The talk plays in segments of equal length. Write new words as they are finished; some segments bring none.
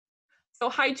So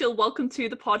hi Jill, welcome to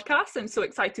the podcast. I'm so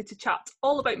excited to chat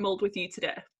all about mold with you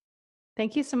today.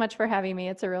 Thank you so much for having me.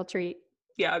 It's a real treat.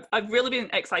 Yeah, I've really been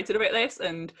excited about this,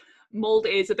 and mold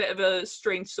is a bit of a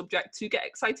strange subject to get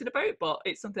excited about, but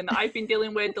it's something that I've been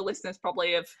dealing with. The listeners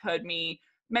probably have heard me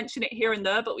mention it here and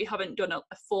there, but we haven't done a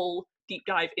full deep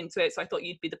dive into it. So I thought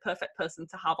you'd be the perfect person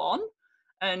to have on.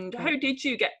 And Great. how did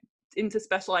you get into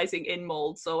specializing in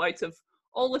mold? So out of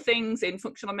all the things in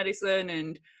functional medicine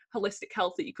and holistic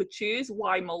health that you could choose,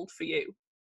 why mold for you?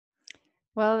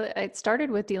 Well, it started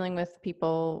with dealing with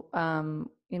people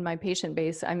in my patient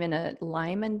base. I'm in a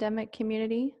Lyme endemic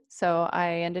community. So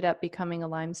I ended up becoming a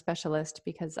Lyme specialist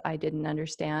because I didn't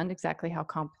understand exactly how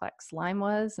complex Lyme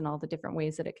was and all the different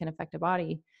ways that it can affect a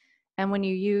body. And when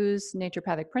you use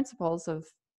naturopathic principles of,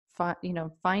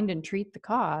 find and treat the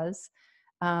cause,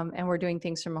 and we're doing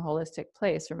things from a holistic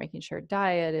place. We're making sure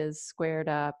diet is squared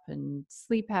up and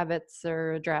sleep habits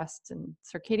are addressed and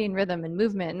circadian rhythm and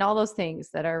movement and all those things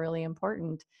that are really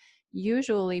important.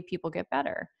 Usually people get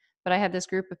better. But I had this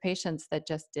group of patients that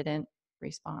just didn't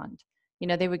respond.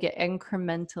 They would get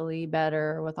incrementally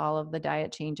better with all of the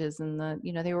diet changes and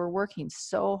they were working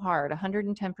so hard,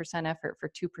 110% effort for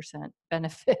 2%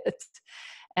 benefit.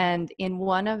 And in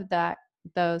one of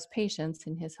those patients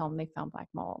in his home, they found black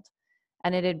mold.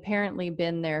 And it had apparently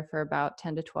been there for about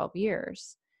 10 to 12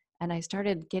 years. And I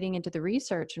started getting into the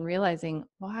research and realizing,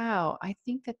 wow, I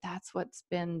think that's what's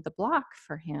been the block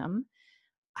for him.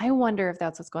 I wonder if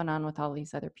that's what's going on with all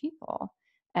these other people.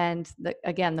 And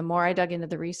again, the more I dug into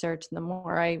the research, the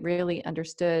more I really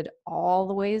understood all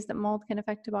the ways that mold can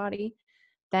affect the body,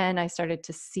 then I started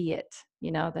to see it,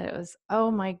 that it was,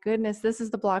 oh my goodness, this is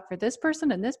the block for this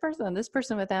person and this person and this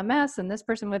person with MS and this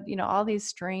person with, all these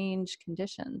strange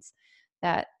conditions,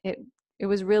 that it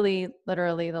was really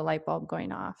literally the light bulb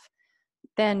going off.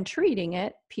 Then treating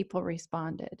it, people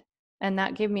responded. And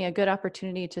that gave me a good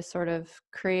opportunity to sort of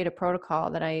create a protocol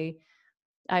that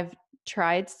I've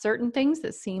tried certain things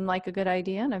that seemed like a good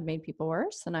idea and I've made people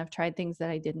worse. And I've tried things that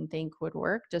I didn't think would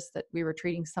work, just that we were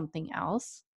treating something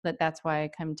else. That's why I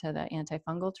come to the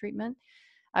antifungal treatment.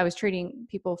 I was treating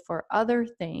people for other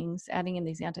things, adding in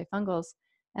these antifungals,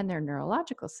 and their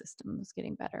neurological system was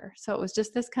getting better. So it was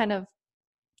just this kind of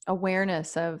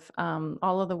awareness of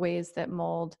all of the ways that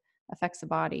mold affects the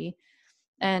body.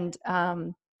 And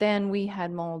then we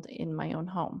had mold in my own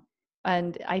home.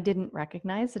 And I didn't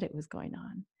recognize that it was going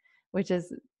on,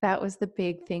 that was the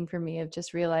big thing for me, of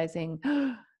just realizing,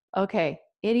 okay,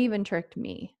 it even tricked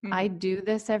me. I do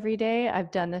this every day.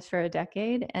 I've done this for a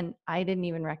decade, and I didn't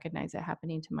even recognize it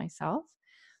happening to myself.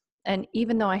 And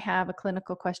even though I have a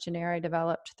clinical questionnaire I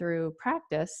developed through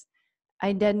practice,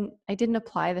 I didn't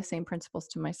apply the same principles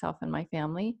to myself and my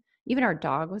family. Even our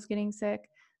dog was getting sick.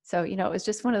 So, it was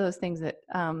just one of those things that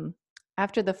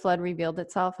after the flood revealed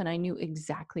itself and I knew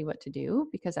exactly what to do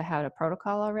because I had a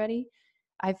protocol already,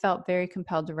 I felt very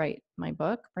compelled to write my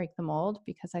book, Break the Mold,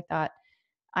 because I thought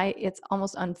it's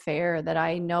almost unfair that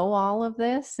I know all of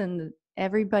this and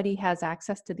everybody has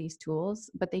access to these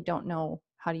tools, but they don't know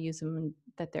how to use them and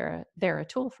that they're a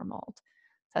tool for mold.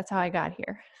 That's how I got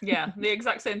here. Yeah, the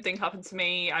exact same thing happened to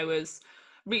me. I was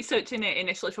researching it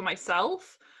initially for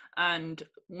myself, and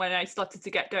when I started to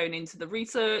get down into the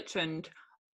research and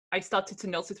I started to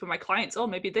notice with my clients, oh,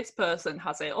 maybe this person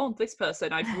has it, oh, this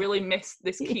person, I've really missed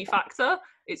this key Yeah. factor.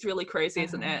 It's really crazy,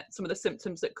 isn't Uh-huh. it? Some of the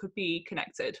symptoms that could be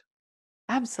connected.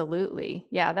 Absolutely.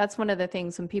 Yeah, that's one of the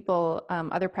things when people,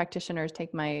 other practitioners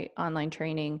take my online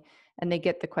training and they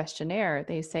get the questionnaire,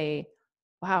 they say,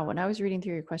 wow, when I was reading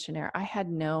through your questionnaire, I had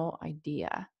no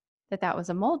idea that was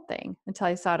a mold thing until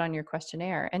I saw it on your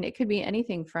questionnaire. And it could be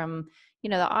anything from,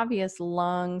 the obvious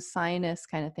lung, sinus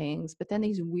kind of things, but then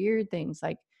these weird things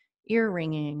like ear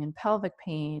ringing and pelvic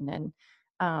pain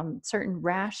and certain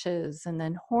rashes and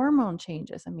then hormone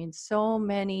changes. I mean, so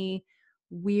many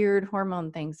weird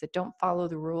hormone things that don't follow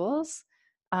the rules.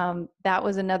 That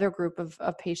was another group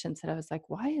of patients that I was like,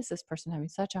 why is this person having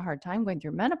such a hard time going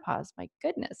through menopause? My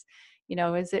goodness,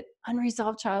 is it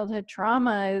unresolved childhood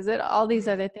trauma? Is it all these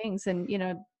other things? And,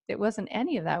 it wasn't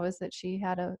any of that. It was that she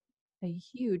had a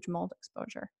huge mold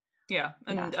exposure. Yeah,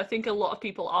 Yeah. and I think a lot of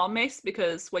people are missed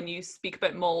because when you speak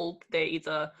about mold, they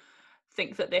either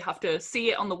think that they have to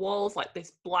see it on the walls, like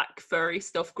this black furry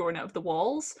stuff growing out of the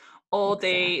walls, or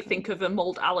they think Exactly. of a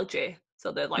mold allergy.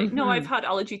 So they're like, no, I've Hmm. had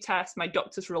allergy tests, my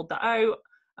doctor's ruled that out,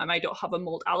 and I don't have a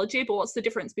mold allergy. But what's the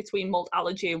difference between mold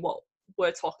allergy and what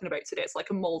we're talking about today? It's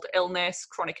like a mold illness,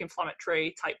 chronic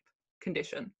inflammatory type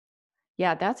condition.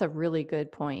 Yeah, that's a really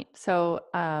good point. So,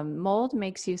 mold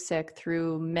makes you sick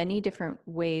through many different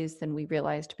ways than we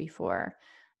realized before.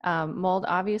 Mold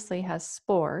obviously has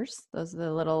spores. Those are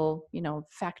the little,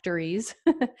 factories,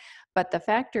 but the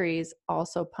factories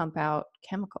also pump out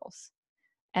chemicals.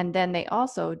 And then they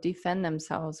also defend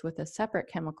themselves with a separate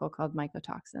chemical called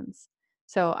mycotoxins.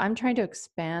 So I'm trying to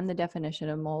expand the definition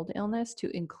of mold illness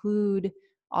to include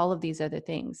all of these other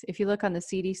things. If you look on the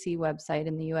CDC website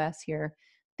in the US here,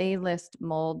 they list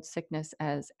mold sickness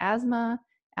as asthma,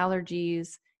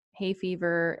 allergies, hay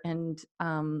fever, and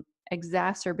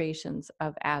exacerbations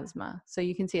of asthma. So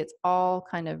you can see it's all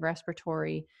kind of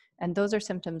respiratory, and those are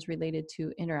symptoms related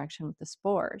to interaction with the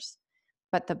spores.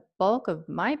 But the bulk of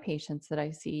my patients that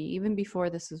I see, even before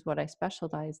this is what I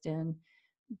specialized in,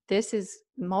 this is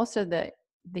most of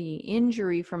the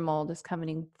injury from mold is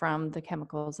coming from the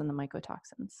chemicals and the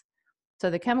mycotoxins. So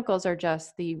the chemicals are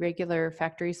just the regular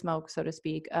factory smoke, so to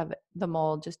speak, of the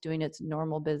mold just doing its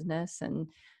normal business and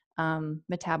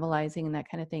metabolizing and that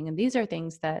kind of thing. And these are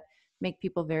things that make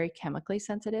people very chemically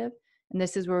sensitive. And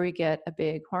this is where we get a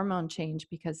big hormone change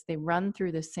because they run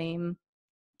through the same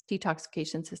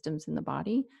detoxification systems in the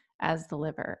body as the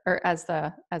liver or as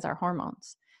our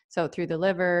hormones. So through the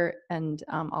liver and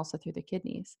also through the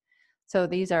kidneys. So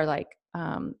these are like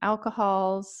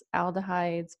alcohols,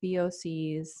 aldehydes,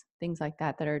 VOCs, things like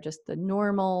that are just the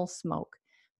normal smoke.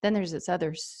 Then there's this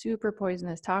other super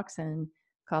poisonous toxin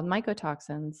called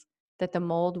mycotoxins that the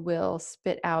mold will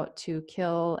spit out to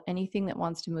kill anything that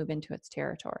wants to move into its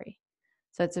territory.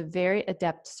 So it's a very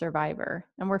adept survivor.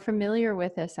 And we're familiar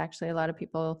with this. Actually, a lot of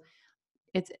people,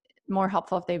 it's more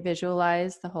helpful if they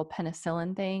visualize the whole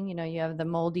penicillin thing. You have the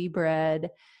moldy bread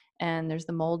and there's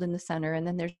the mold in the center. And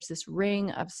then there's this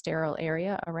ring of sterile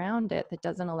area around it that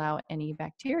doesn't allow any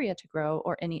bacteria to grow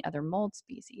or any other mold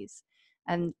species.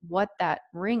 And what that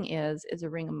ring is a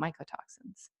ring of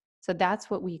mycotoxins. So that's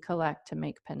what we collect to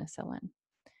make penicillin.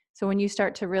 So when you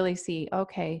start to really see,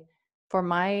 okay, for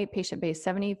my patient base,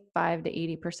 75 to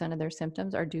 80% of their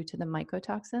symptoms are due to the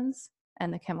mycotoxins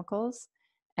and the chemicals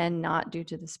and not due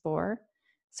to the spore.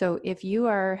 So if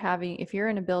you're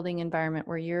in a building environment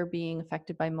where you're being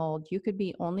affected by mold, you could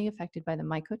be only affected by the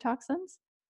mycotoxins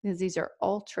because these are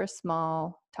ultra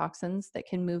small toxins that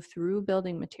can move through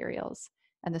building materials.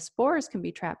 And the spores can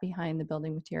be trapped behind the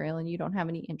building material and you don't have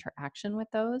any interaction with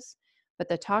those, but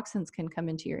the toxins can come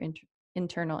into your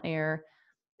internal air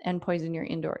and poison your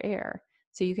indoor air.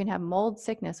 So you can have mold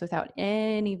sickness without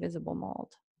any visible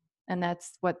mold. And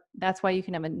that's why you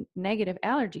can have a negative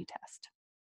allergy test.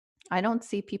 I don't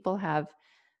see people have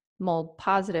mold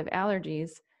positive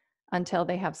allergies until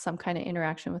they have some kind of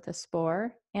interaction with a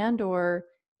spore or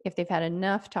if they've had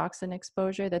enough toxin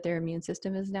exposure that their immune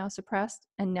system is now suppressed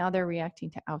and now they're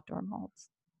reacting to outdoor molds.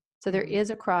 So there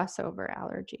is a crossover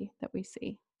allergy that we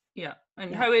see. Yeah.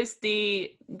 And how is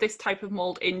this type of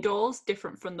mold indoors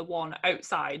different from the one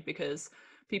outside? Because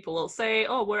people will say,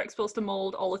 oh, we're exposed to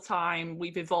mold all the time.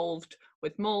 We've evolved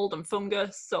with mold and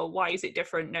fungus. So why is it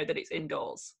different now that it's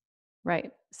indoors?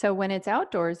 Right. So when it's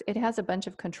outdoors, it has a bunch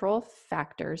of control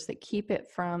factors that keep it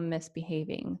from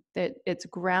misbehaving, that it's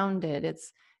grounded,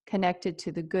 it's connected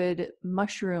to the good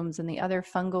mushrooms and the other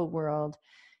fungal world.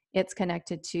 It's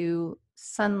connected to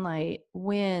sunlight,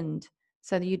 wind,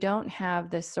 so that you don't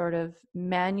have this sort of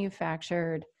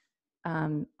manufactured,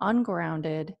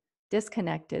 ungrounded,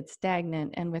 disconnected,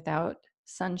 stagnant, and without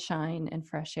sunshine and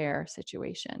fresh air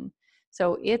situation.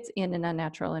 So it's in an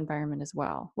unnatural environment as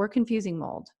well. We're confusing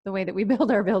mold, the way that we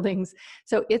build our buildings.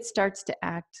 So it starts to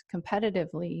act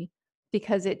competitively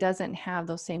because it doesn't have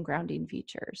those same grounding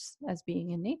features as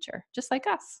being in nature, just like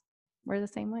us. We're the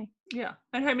same way. Yeah.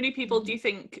 And how many people do you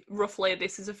think roughly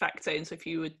this is affecting? So if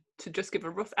you were to just give a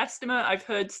rough estimate, I've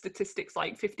heard statistics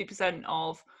like 50%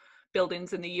 of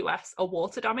buildings in the US are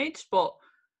water damaged, but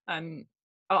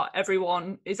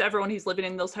everyone who's living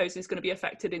in those houses going to be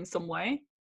affected in some way?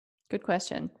 Good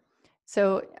question.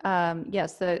 So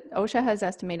yes, the OSHA has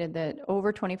estimated that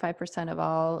over 25% of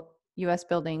all US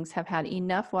buildings have had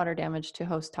enough water damage to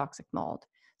host toxic mold.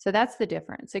 So that's the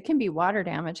difference. It can be water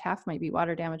damage, half might be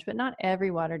water damage, but not every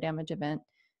water damage event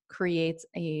creates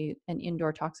an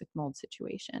indoor toxic mold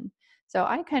situation. So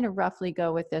I kind of roughly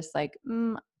go with this like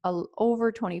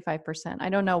over 25%. I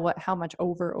don't know how much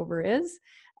over is,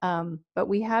 but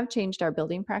we have changed our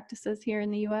building practices here in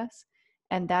the US,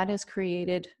 and that has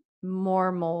created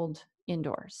more mold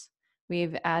indoors.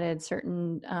 We've added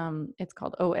certain, it's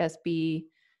called OSB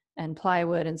and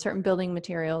plywood and certain building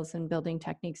materials and building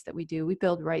techniques that we do. We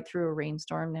build right through a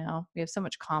rainstorm now. We have so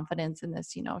much confidence in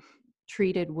this,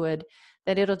 treated wood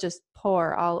that it'll just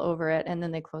pour all over it and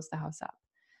then they close the house up.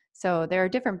 So there are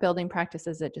different building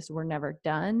practices that just were never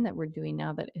done that we're doing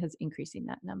now that is increasing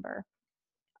that number.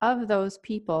 Of those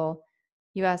people,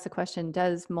 you asked the question,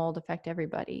 does mold affect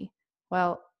everybody?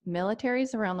 Well,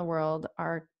 militaries around the world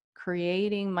are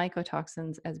creating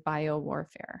mycotoxins as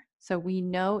biowarfare. So we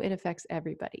know it affects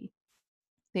everybody.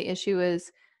 The issue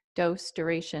is dose,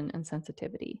 duration, and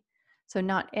sensitivity. So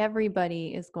not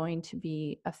everybody is going to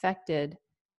be affected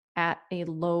at a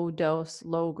low dose,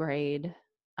 low grade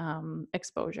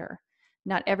exposure.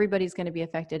 Not everybody's going to be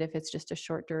affected if it's just a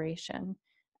short duration.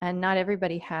 And not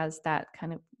everybody has that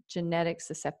kind of genetic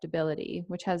susceptibility,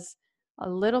 which has a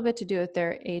little bit to do with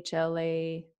their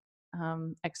HLA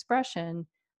expression,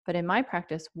 but in my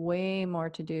practice, way more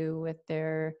to do with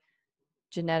their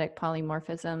genetic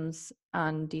polymorphisms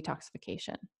on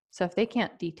detoxification. So if they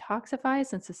can't detoxify,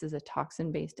 since this is a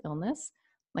toxin-based illness,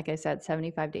 like I said,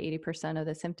 75 to 80% of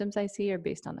the symptoms I see are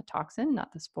based on the toxin,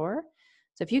 not the spore.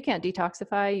 So if you can't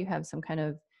detoxify, you have some kind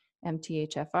of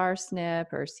MTHFR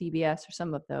SNP or CBS or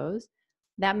some of those,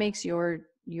 that makes your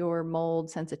mold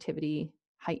sensitivity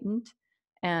heightened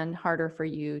and harder for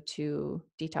you to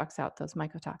detox out those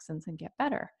mycotoxins and get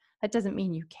better. That doesn't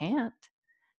mean you can't.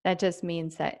 That just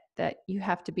means that you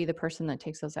have to be the person that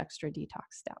takes those extra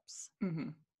detox steps. Mm-hmm.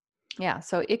 Yeah,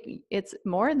 so it's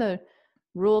more the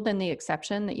rule than the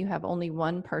exception that you have only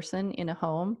one person in a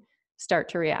home start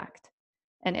to react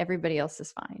and everybody else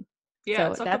is fine.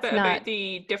 Yeah, So talk a that's bit not, about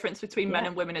the difference between men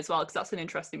and women as well, because that's an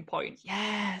interesting point.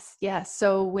 yes.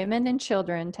 So women and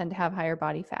children tend to have higher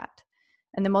body fat.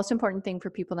 And the most important thing for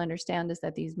people to understand is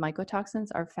that these mycotoxins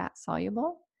are fat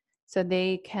soluble. So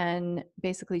they can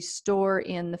basically store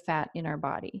in the fat in our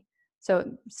body. So it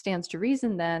stands to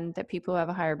reason then that people who have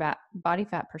a higher body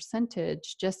fat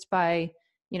percentage just by,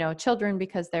 children,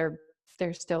 because they're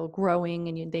still growing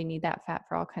and they need that fat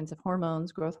for all kinds of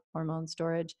hormones, growth hormone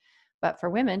storage. But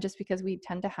for women, just because we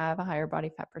tend to have a higher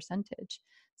body fat percentage.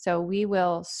 So we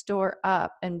will store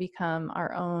up and become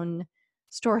our own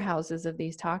storehouses of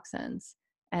these toxins.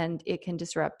 And it can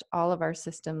disrupt all of our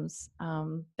systems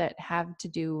that have to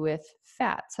do with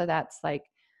fat. So that's going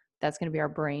to be our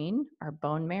brain, our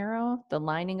bone marrow, the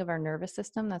lining of our nervous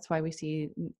system. That's why we see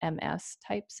MS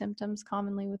type symptoms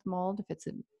commonly with mold if it's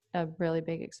a really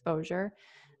big exposure.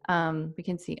 We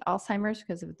can see Alzheimer's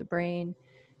because of the brain,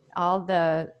 all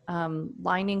the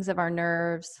linings of our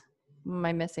nerves,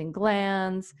 my missing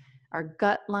glands, our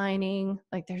gut lining,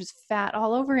 like there's fat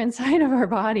all over inside of our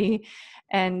body,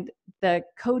 and the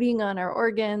coating on our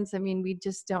organs. I mean, we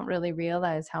just don't really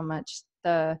realize how much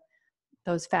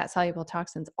those fat soluble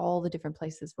toxins, all the different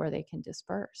places where they can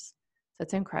disperse. So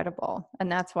it's incredible. And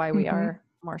that's why we are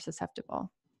more susceptible.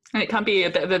 And it can be a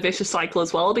bit of a vicious cycle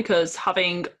as well, because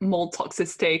having mold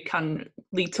toxicity can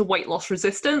lead to weight loss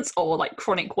resistance or like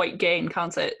chronic weight gain,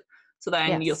 can't it? So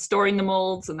then you're storing the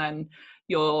molds and then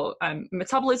your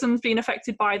metabolism's being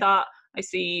affected by that. I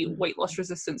see weight loss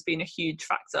resistance being a huge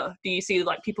factor. Do you see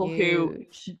like people who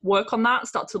work on that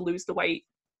start to lose the weight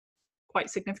quite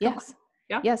significantly? Yes.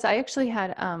 Yeah. Yes, I actually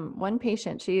had one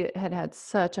patient. She had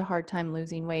such a hard time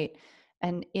losing weight,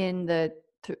 and in the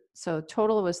so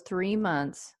total was 3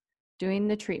 months doing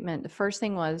the treatment. The first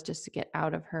thing was just to get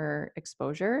out of her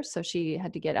exposure. So she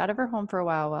had to get out of her home for a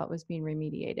while it was being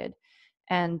remediated,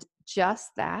 and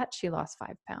just that she lost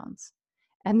 5 pounds.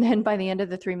 And then by the end of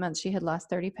the 3 months, she had lost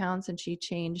 30 pounds, and she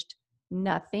changed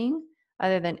nothing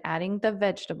other than adding the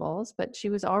vegetables. But she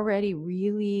was already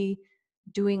really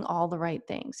doing all the right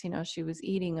things. She was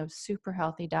eating a super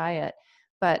healthy diet,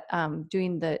 but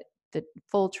doing the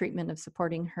full treatment of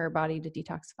supporting her body to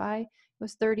detoxify, it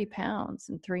was 30 pounds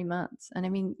in 3 months. And I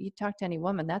mean, you talk to any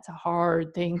woman, that's a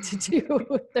hard thing to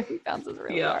do. 30 pounds is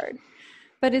really hard.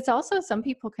 But it's also, some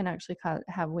people can actually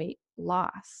have weight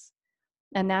loss.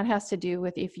 And that has to do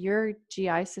with, if your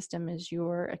GI system is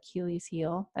your Achilles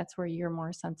heel, that's where you're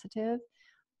more sensitive.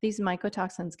 These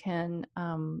mycotoxins can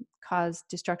cause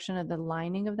destruction of the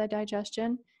lining of the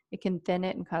digestion. It can thin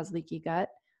it and cause leaky gut,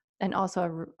 and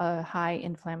also a high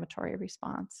inflammatory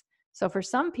response. So for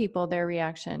some people, their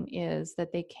reaction is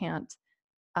that they can't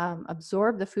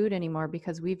absorb the food anymore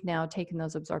because we've now taken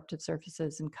those absorptive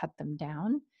surfaces and cut them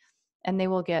down, and they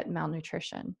will get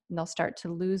malnutrition. And they'll start to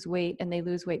lose weight, and they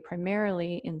lose weight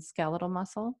primarily in skeletal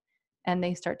muscle, and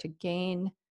they start to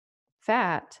gain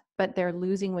fat, but they're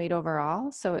losing weight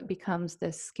overall. So it becomes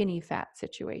this skinny fat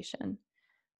situation.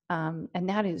 And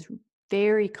that is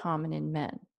very common in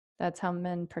men. That's how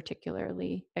men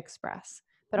particularly express.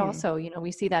 But also,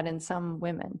 we see that in some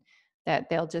women, that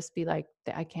they'll just be like,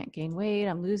 I can't gain weight,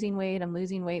 I'm losing weight.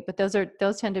 But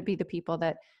those tend to be the people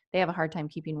that they have a hard time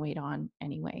keeping weight on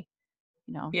anyway.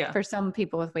 For some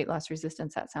people with weight loss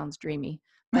resistance, that sounds dreamy,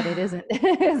 but it isn't.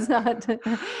 It's not.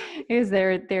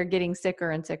 They're getting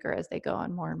sicker and sicker as they go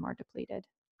on, more and more depleted.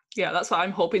 Yeah, that's what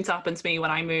I'm hoping to happen to me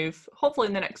when I move. Hopefully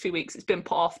in the next few weeks. It's been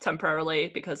put off temporarily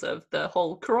because of the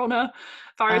whole coronavirus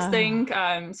Ah,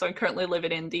 thing. So I'm currently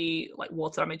living in the like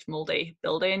water damaged moldy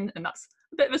building, and that's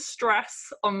a bit of a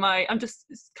stress on my. I'm just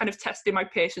kind of testing my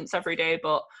patience every day,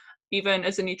 but even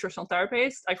as a nutritional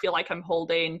therapist, I feel like I'm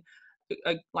holding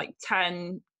like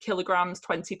 10 kilograms,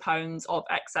 20 pounds of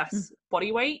excess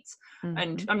body weight.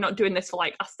 And mm-hmm. I'm not doing this for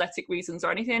like aesthetic reasons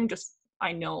or anything, just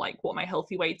I know like what my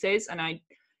healthy weight is, and I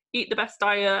eat the best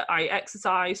diet, I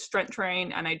exercise, strength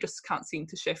train, and I just can't seem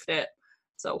to shift it.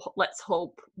 So let's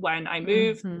hope when I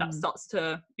move that Mm-hmm. starts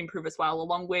to improve as well,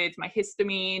 along with my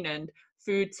histamine and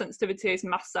food sensitivities,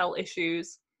 mast cell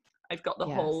issues. I've got the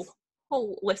Yes.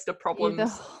 whole list of The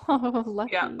problems. oh,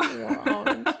 Yeah. lucky you.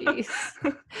 Oh, jeez.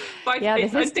 But Yeah, the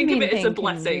I think of histamine it as a thing can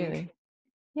blessing. really.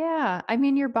 Yeah, I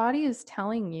mean, your body is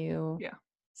telling you Yeah,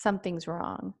 something's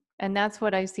wrong. And that's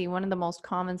what I see. One of the most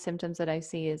common symptoms that I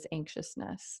see is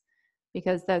anxiousness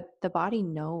because the body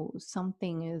knows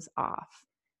something is off.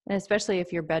 And especially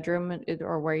if your bedroom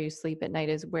or where you sleep at night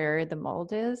is where the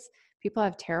mold is, people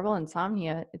have terrible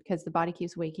insomnia because the body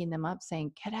keeps waking them up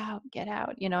saying, get out,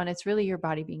 and it's really your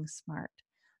body being smart.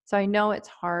 So I know it's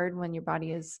hard when your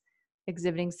body is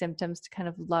exhibiting symptoms to kind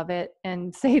of love it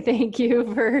and say thank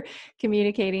you for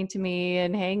communicating to me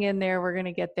and hang in there, we're going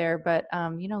to get there. But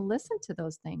listen to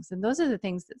those things, and those are the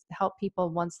things that help people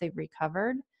once they've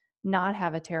recovered not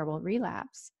have a terrible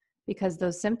relapse, because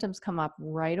those symptoms come up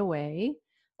right away,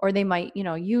 or they might,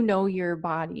 your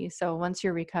body, so once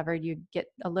you're recovered you get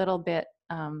a little bit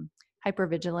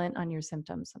hypervigilant on your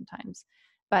symptoms sometimes,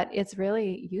 but it's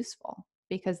really useful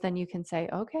because then you can say,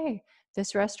 okay,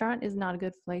 this restaurant is not a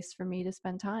good place for me to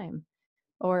spend time,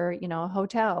 or a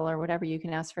hotel or whatever. You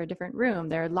can ask for a different room.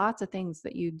 There are lots of things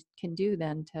that you can do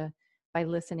then to by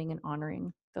listening and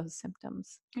honoring those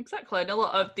symptoms. exactly. And a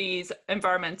lot of these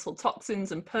environmental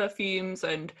toxins and perfumes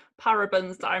and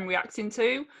parabens that I'm reacting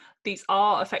to, these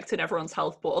are affecting everyone's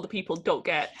health, but other people don't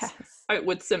get Yes.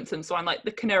 outward symptoms. So I'm like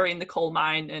the canary in the coal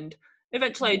mine. And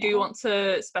eventually I do Yeah. want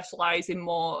to specialize in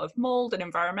more of mold and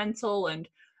environmental and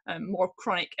more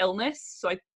chronic illness.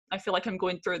 So I feel like I'm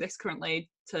going through this currently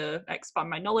to expand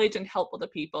my knowledge and help other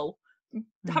people.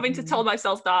 Having to tell Mm-hmm.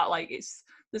 myself that like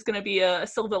there's going to be a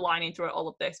silver lining through all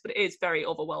of this, but it is very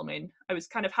overwhelming. I was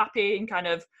kind of happy and kind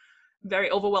of very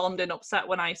overwhelmed and upset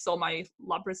when I saw my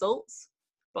lab results,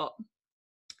 but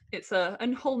it's a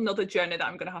whole nother journey that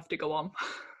I'm going to have to go on.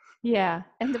 Yeah.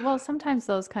 And well, sometimes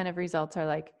those kind of results are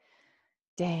like,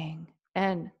 dang.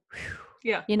 And whew,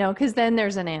 Yeah, because then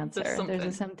there's an there's answer. There's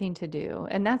something. something to do.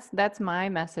 And that's my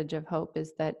message of hope,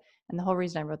 is that, and the whole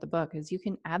reason I wrote the book is you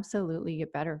can absolutely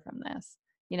get better from this.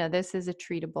 This is a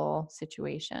treatable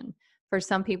situation. For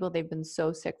some people, they've been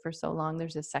so sick for so long,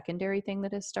 there's a secondary thing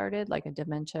that has started, like a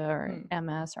dementia or Hmm.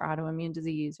 MS or autoimmune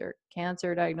disease or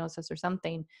cancer diagnosis or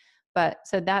something. But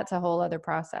so that's a whole other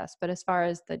process. But as far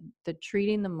as the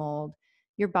treating the mold,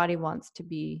 your body wants to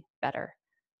be better.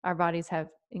 Our bodies have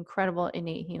incredible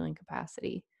innate healing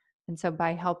capacity. And so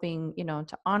by helping,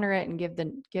 to honor it and give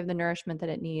the nourishment that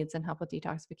it needs and help with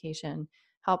detoxification,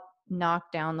 help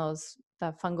knock down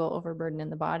the fungal overburden in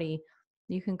the body,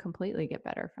 you can completely get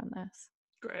better from this.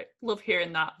 Great. Love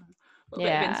hearing that. A little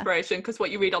bit of Yeah. inspiration, because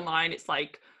what you read online, it's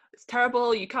like, it's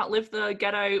terrible, you can't live there,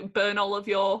 get out, burn all of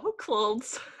your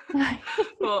clothes.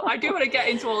 But I do want to get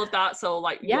into all of that. So,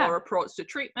 like Yeah, your approach to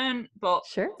treatment. But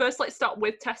sure. first, let's start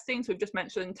with testing. So, we've just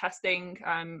mentioned testing.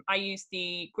 I use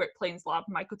the Great Plains Lab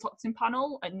Mycotoxin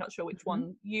Panel. I'm not sure which Mhm.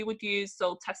 one you would use.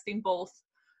 So, testing both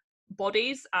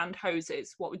bodies and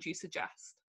houses, what would you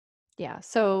suggest? Yeah.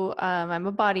 So I'm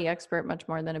a body expert much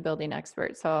more than a building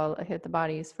expert. So I'll hit the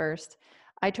bodies first.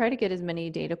 I try to get as many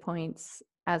data points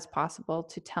as possible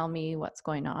to tell me what's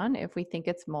going on. If we think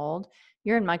it's mold,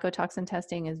 urine mycotoxin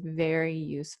testing is very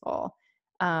useful.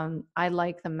 I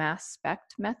like the mass spec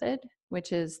method,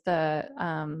 which is the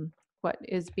what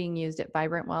is being used at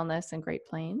Vibrant Wellness and Great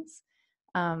Plains.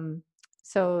 Um,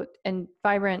 so, and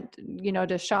Vibrant,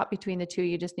 to shop between the two,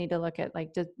 you just need to look at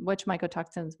like which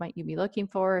mycotoxins might you be looking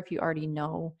for if you already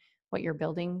know what your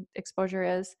building exposure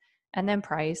is, and then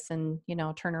price and,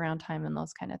 turnaround time and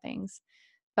those kind of things.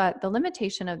 But the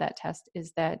limitation of that test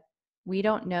is that we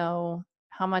don't know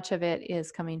how much of it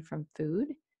is coming from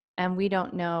food, and we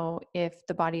don't know if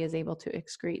the body is able to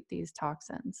excrete these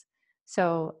toxins.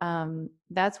 So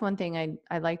that's one thing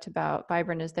I liked about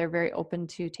Vibrant, is they're very open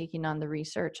to taking on the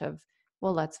research of,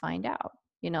 well, let's find out,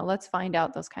 let's find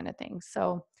out those kind of things.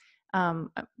 So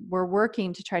we're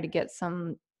working to try to get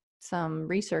some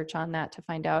research on that to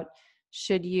find out,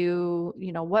 should you,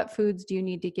 what foods do you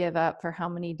need to give up for how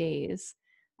many days?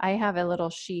 I have a little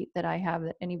sheet that I have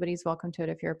that anybody's welcome to it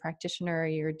if you're a practitioner or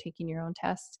you're taking your own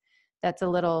tests. That's a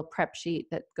little prep sheet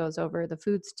that goes over the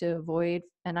foods to avoid.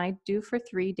 And I do for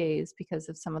 3 days because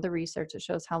of some of the research that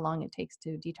shows how long it takes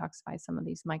to detoxify some of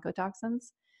these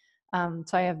mycotoxins.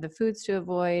 So I have the foods to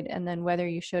avoid, and then whether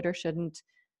you should or shouldn't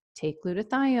take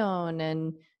glutathione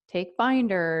and take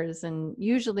binders. And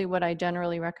usually what I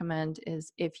generally recommend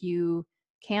is if you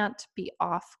can't be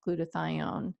off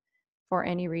glutathione for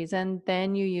any reason,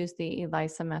 then you use the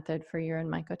ELISA method for urine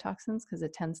mycotoxins because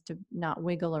it tends to not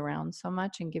wiggle around so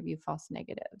much and give you false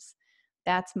negatives.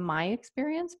 That's my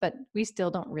experience, but we still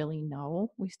don't really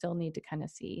know. We still need to kind of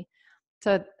see.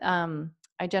 So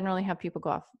I generally have people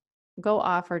go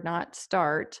off or not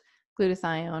start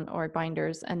glutathione or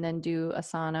binders and then do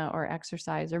asana or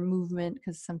exercise or movement,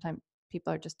 because sometimes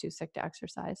people are just too sick to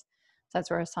exercise. So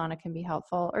that's where asana can be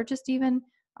helpful, or just even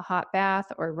a hot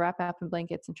bath or wrap up in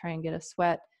blankets and try and get a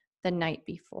sweat the night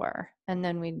before. And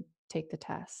then we take the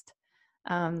test.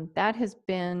 That has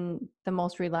been the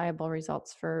most reliable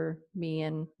results for me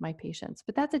and my patients,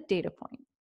 but that's a data point.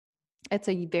 It's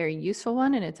a very useful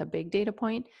one and it's a big data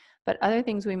point. But other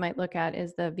things we might look at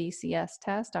is the VCS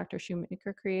test Dr.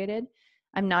 Shoemaker created.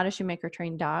 I'm not a Shoemaker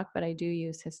trained doc, but I do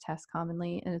use his test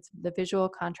commonly, and it's the visual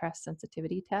contrast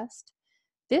sensitivity test.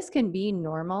 This can be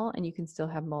normal and you can still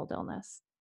have mold illness.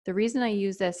 The reason I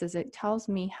use this is it tells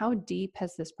me how deep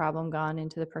has this problem gone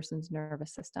into the person's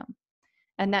nervous system.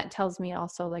 And that tells me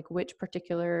also like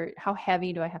how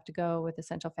heavy do I have to go with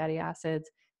essential fatty acids?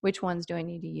 Which ones do I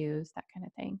need to use? That kind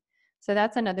of thing. So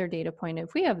that's another data point.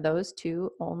 If we have those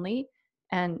two only,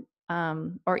 and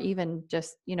or even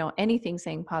just, anything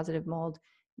saying positive mold,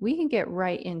 we can get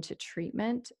right into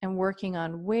treatment and working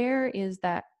on where is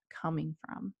that coming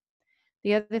from.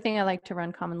 The other thing I like to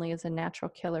run commonly is a natural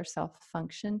killer cell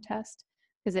function test,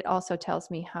 because it also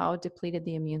tells me how depleted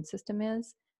the immune system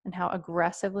is and how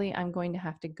aggressively I'm going to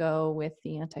have to go with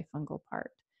the antifungal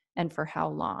part and for how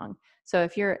long. So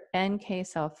if your NK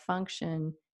cell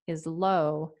function is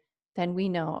low, then we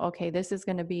know, okay, this is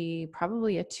going to be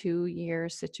probably a 2-year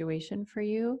situation for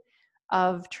you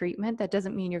of treatment. That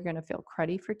doesn't mean you're going to feel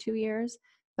cruddy for 2 years,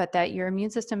 but that your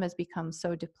immune system has become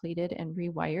so depleted and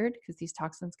rewired, because these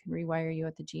toxins can rewire you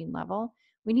at the gene level.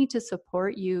 We need to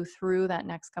support you through that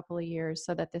next couple of years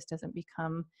so that this doesn't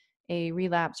become a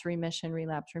relapse remission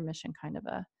kind of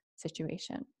a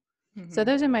situation. So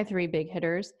those are my 3 big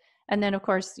hitters. And then of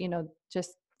course,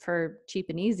 just for cheap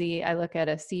and easy, I look at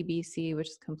a CBC, which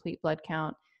is complete blood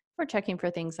count. We're checking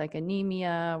for things like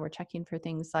anemia. We're checking for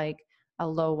things like a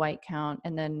low white count.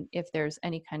 And then if there's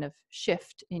any kind of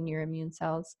shift in your immune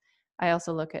cells, I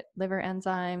also look at liver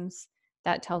enzymes.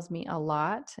 That tells me a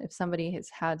lot. If somebody has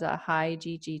had a high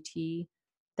GGT,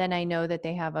 then I know that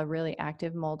they have a really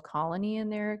active mold colony in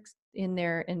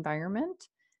their environment,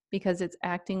 because it's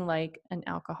acting like an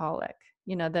alcoholic,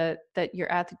 that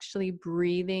you're actually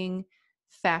breathing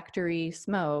factory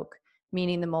smoke,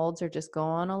 meaning the molds are just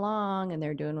going along and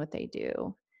they're doing what they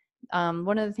do.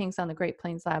 One of the things on the Great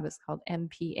Plains lab is called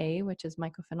MPA, which is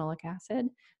mycophenolic acid.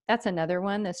 That's another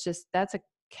one that's a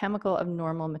chemical of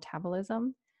normal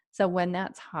metabolism. So when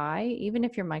that's high, even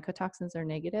if your mycotoxins are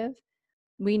negative,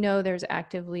 we know there's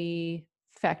actively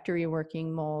factory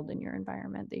working mold in your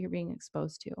environment that you're being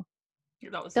exposed to.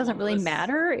 It doesn't really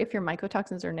matter if your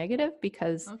mycotoxins are negative,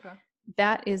 because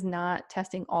that is not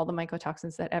testing all the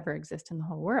mycotoxins that ever exist in the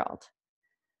whole world.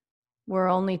 We're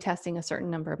only testing a certain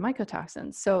number of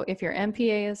mycotoxins. So if your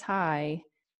MPA is high,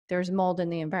 there's mold in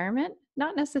the environment,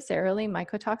 not necessarily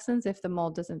mycotoxins if the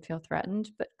mold doesn't feel threatened,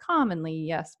 but commonly,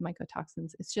 yes,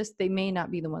 mycotoxins. It's just they may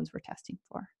not be the ones we're testing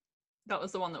for. That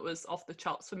was the one that was off the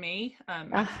charts for me.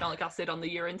 Mycophenolic acid on the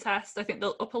urine test. I think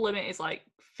the upper limit is like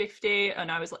 50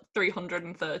 and I was like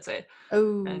 330.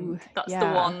 Oh, and that's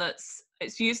the one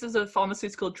it's used as a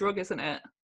pharmaceutical drug, isn't it?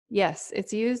 Yes,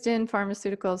 it's used in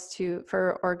pharmaceuticals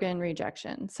for organ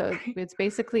rejection. So it's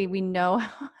basically, we know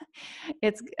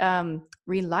it's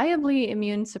reliably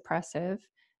immune suppressive,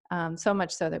 so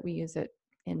much so that we use it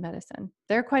in medicine.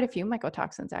 There are quite a few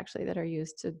mycotoxins actually that are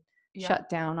used to shut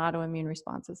down autoimmune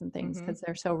responses and things, because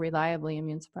they're so reliably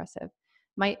immune suppressive.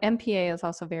 My MPA is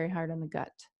also very hard on the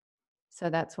gut. So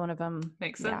that's one of them.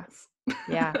 Makes sense.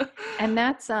 Yeah. And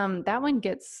that's that one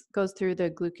goes through the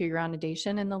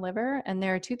glucuronidation in the liver. And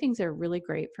there are 2 things that are really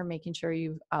great for making sure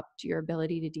you've upped your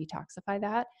ability to detoxify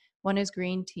that. One is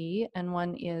green tea and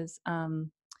one is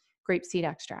grapeseed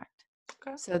extract.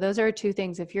 Okay. So those are 2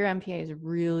 things, if your MPA is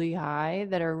really high,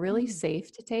 that are really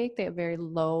safe to take. They have very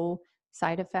low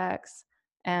side effects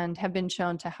and have been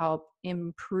shown to help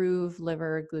improve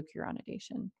liver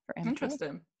glucuronidation for MPA.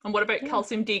 Interesting. And what about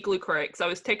calcium D-glucarate? Because I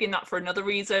was taking that for another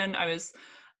reason. I was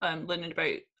learning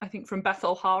about, I think, from Beth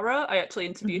O'Hara. I actually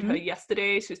interviewed her Mm-hmm.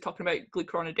 yesterday. She was talking about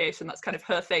glucuronidation. That's kind of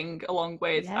her thing, along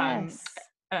with Yes.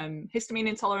 histamine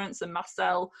intolerance and mast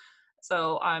cell.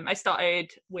 So I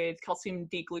started with calcium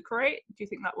deglucarate. Do you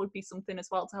think that would be something as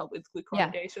well to help with Yeah.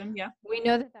 glucuronidation? Yeah. We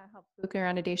know that that helps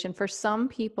glucuronidation. For some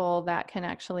people, that can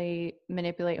actually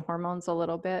manipulate hormones a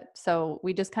little bit. So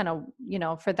we just kind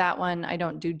of, for that one, I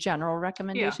don't do general Yeah.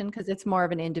 recommendation because it's more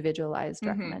of an individualized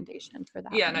Mm-hmm. recommendation for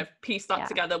that Yeah, and one. I've pieced that Yeah.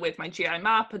 together with my GI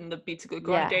map, and the beta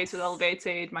glucuronidase was Yes.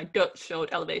 elevated. My Dutch showed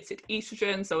elevated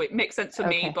estrogen, so it makes sense for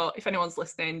me. Okay. But if anyone's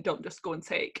listening, don't just go and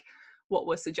take what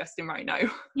we're suggesting right now.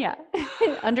 Yeah.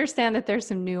 Understand that there's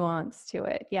some nuance to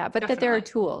it. Yeah. But that there are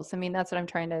Definitely. tools. I mean, that's what I'm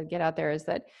trying to get out there is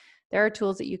that there are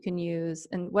tools that you can use.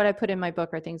 And what I put in my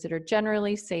book are things that are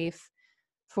generally safe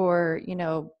for,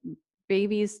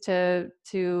 babies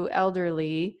to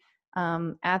elderly,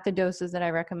 at the doses that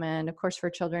I recommend. Of course, for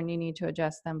children, you need to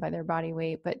adjust them by their body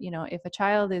weight. But, if a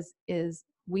child is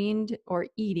weaned or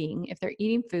eating, if they're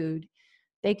eating food,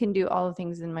 they can do all the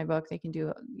things in my book. They can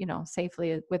do,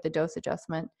 safely with the dose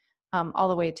adjustment, all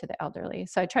the way to the elderly.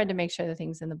 So I tried to make sure the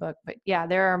things in the book, but yeah,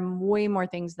 there are way more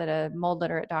things that a mold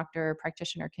literate doctor or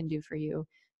practitioner can do for you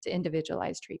to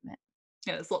individualize treatment.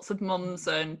 Yeah, there's lots of mums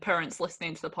and parents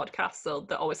listening to the podcast, so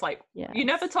they're always like, you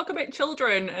never Yes. talk about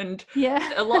children, and Yeah.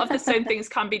 a lot of the same things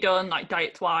can be done, like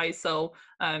diet-wise. So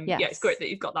yeah, it's great Yes. that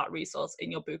you've got that resource in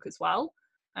your book as well.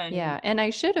 And Yeah. And I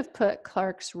should have put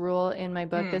Clark's rule in my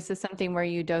book. mm, This is something where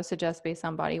you dose adjust based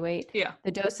on body weight. yeah,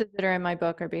 The doses that are in my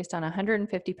book are based on a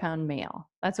 150-pound male.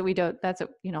 That's what we do. That's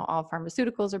what, all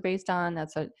pharmaceuticals are based on.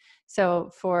 So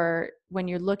for when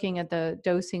you're looking at the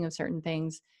dosing of certain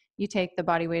things, you take the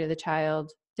body weight of the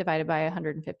child divided by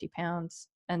 150 pounds.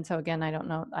 And so again, I don't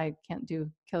know, I can't do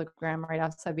kilogram right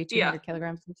off. So it'd be yeah. 200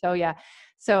 kilograms. So yeah.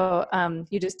 So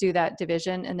you just do that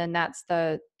division, and then that's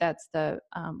the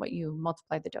what you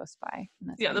multiply the dose by. And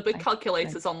that's Yeah, how there'll you be find.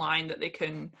 calculators online that they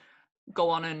can go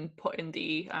on and put in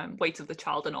the weight of the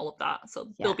child and all of that.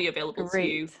 So they'll Yeah, be available to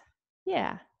you. great.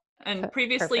 Yeah, And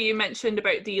previously you perfect. mentioned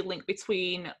about the link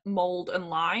between mold and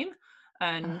Lyme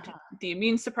and Uh-huh. the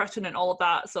immune suppression and all of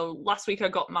that. So last week I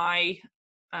got my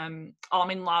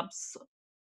Armin Labs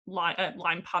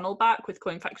Lyme panel back with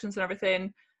co-infections and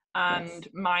everything. Yes. And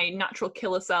my natural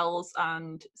killer cells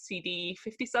and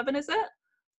CD57, is it?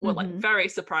 Were like Mm-hmm. very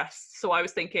suppressed. So I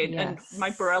was thinking, and my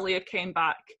Yes. Borrelia came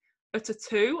back at a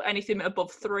 2. Anything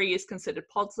above 3 is considered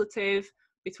positive.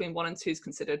 Between 1 and 2 is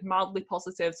considered mildly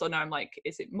positive. So now I'm like,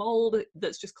 is it mold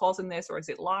that's just causing this, or is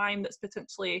it Lyme that's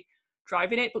potentially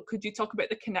driving it? But could you talk about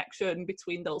the connection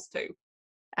between those two?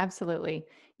 Absolutely.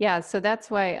 Yeah. So that's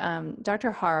why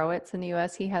Dr. Horowitz in the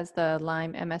US, he has the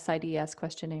Lyme MSIDS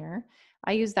questionnaire.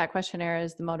 I used that questionnaire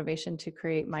as the motivation to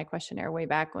create my questionnaire way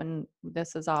back when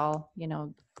this is all,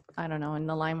 I don't know, in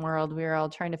the Lyme world, we were all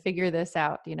trying to figure this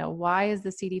out. Why is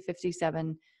the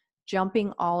CD57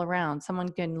 jumping all around? Someone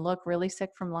can look really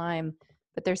sick from Lyme,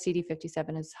 but their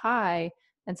CD57 is high,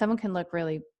 and someone can look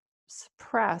really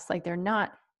suppressed, like they're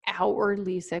not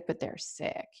outwardly sick, but they're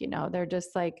sick. They're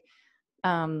just like,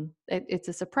 it's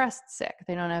a suppressed sick.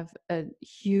 They don't have a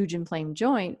huge inflamed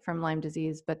joint from Lyme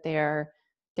disease, but they're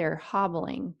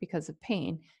hobbling because of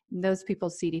pain. And those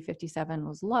people's CD57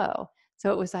 was low.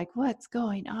 So it was like, what's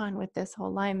going on with this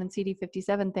whole Lyme and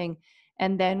CD57 thing?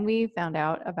 And then we found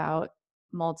out about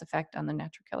mold's effect on the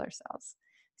natural killer cells.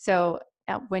 So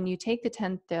when you take the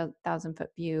 10,000 foot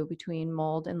view between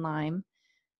mold and Lyme,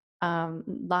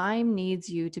 Lyme needs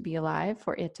you to be alive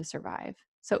for it to survive.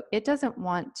 So it doesn't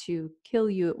want to kill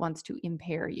you. It wants to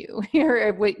impair you.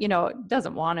 It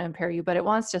doesn't want to impair you, but it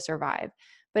wants to survive.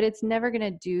 But it's never going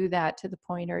to do that to the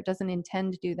point, or it doesn't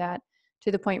intend to do that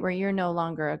to the point where you're no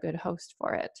longer a good host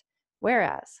for it.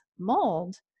 Whereas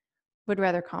mold would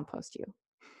rather compost you.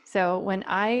 So when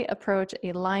I approach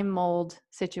a Lyme mold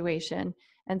situation,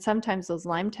 and sometimes those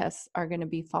Lyme tests are going to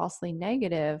be falsely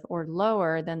negative or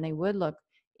lower than they would look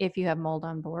if you have mold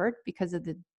on board because of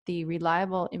the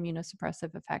reliable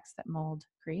immunosuppressive effects that mold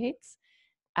creates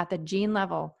at the gene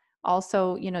level.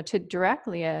 Also, to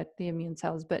directly at the immune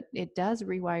cells, but it does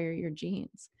rewire your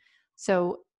genes.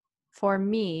 So for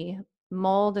me,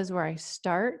 mold is where I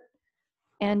start.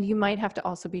 And you might have to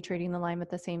also be treating the Lyme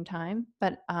at the same time,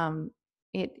 but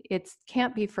it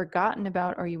can't be forgotten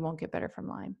about, or you won't get better from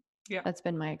Lyme. Yeah. That's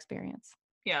been my experience.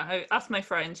 Yeah, I asked my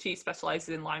friend, she specializes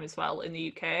in Lyme as well in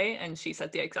the UK, and she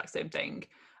said the exact same thing.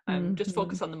 Just Mm-hmm.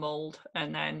 focus on the mold,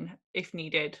 and then if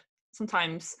needed,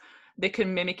 sometimes they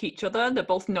can mimic each other. They're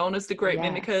both known as the great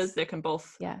mimickers. Yes. They can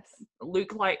both Yes.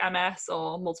 look like MS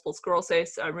or multiple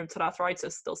sclerosis, rheumatoid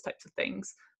arthritis, those types of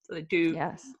things. So they do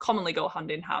Yes. commonly go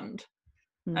hand in hand.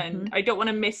 And Mm-hmm. I don't want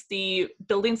to miss the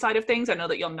building side of things. I know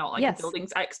that you're not like a Yes.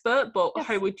 buildings expert, but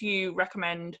how Yes. would you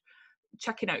recommend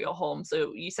checking out your home?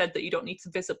 So you said that you don't need to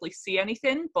visibly see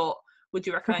anything, but would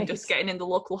you recommend just Right. getting in the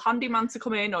local handyman to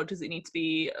come in, or does it need to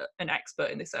be an expert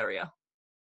in this area?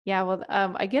 Yeah, well,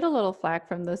 I get a little flack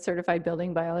from the certified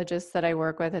building biologists that I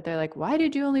work with that they're like, why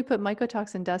did you only put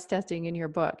mycotoxin dust testing in your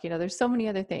book? There's so many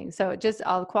other things. So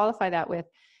I'll qualify that with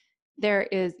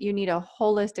you need a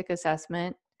holistic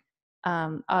assessment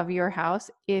of your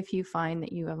house if you find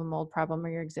that you have a mold problem or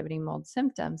you're exhibiting mold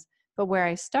symptoms. But where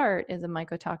I start is a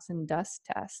mycotoxin dust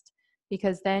test,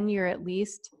 because then you're at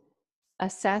least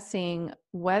assessing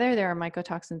whether there are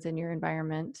mycotoxins in your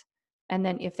environment. And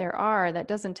then if there are, that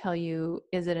doesn't tell you,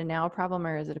 is it a now problem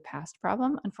or is it a past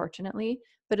problem, unfortunately.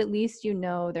 But at least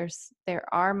there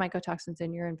are mycotoxins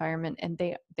in your environment, and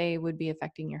they would be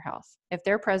affecting your health. If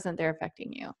they're present, they're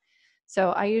affecting you.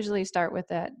 So I usually start with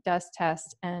that dust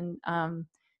test, and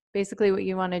basically what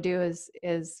you want to do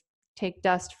is take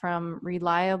dust from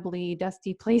reliably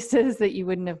dusty places that you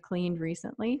wouldn't have cleaned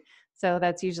recently. So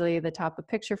that's usually the top of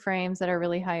picture frames that are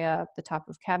really high up, the top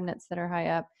of cabinets that are high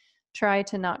up. Try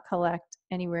to not collect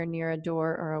anywhere near a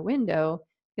door or a window,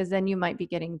 because then you might be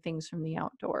getting things from the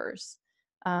outdoors.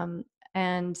 Um,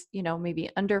 and maybe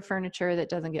under furniture that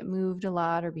doesn't get moved a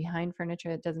lot, or behind furniture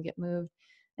that doesn't get moved,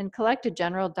 and collect a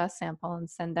general dust sample and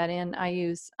send that in. I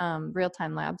use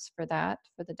real-time labs for that,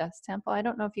 for the dust sample. I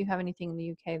don't know if you have anything in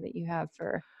the UK that you have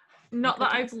for Not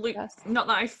that I've mycotoxin looked, dust. not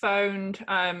that I've found.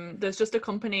 There's just a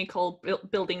company called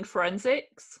Building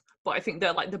Forensics, but I think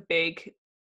they're like the big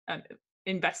um,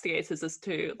 investigators as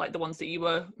to like the ones that you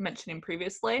were mentioning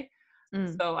previously.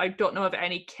 Mm. So I don't know of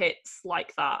any kits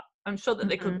like that. I'm sure that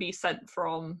they could Mm-mm. be sent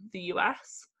from the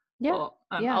US, Yeah, but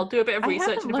yeah. I'll do a bit of I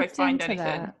research, haven't and if I looked find into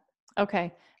anything, that.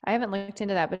 Okay. I haven't looked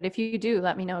into that, but if you do,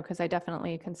 let me know, because I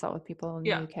definitely consult with people in the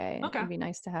yeah, UK. okay, It'd be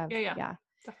nice to have, yeah, yeah.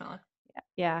 definitely.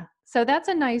 Yeah. So that's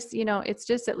a nice, it's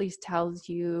just at least tells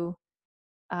you,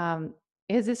 um,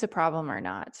 is this a problem or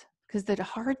not? Because the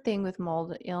hard thing with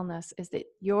mold illness is that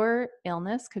your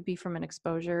illness could be from an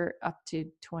exposure up to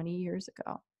 20 years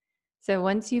ago. So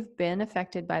once you've been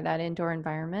affected by that indoor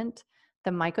environment,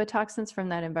 the mycotoxins from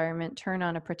that environment turn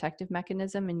on a protective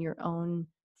mechanism in your own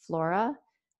flora.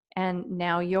 And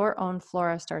now your own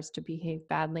flora starts to behave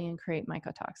badly and create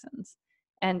mycotoxins.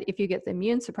 And if you get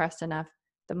immune suppressed enough,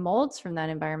 the molds from that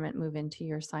environment move into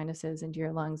your sinuses, into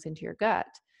your lungs, into your gut.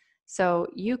 So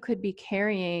you could be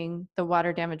carrying the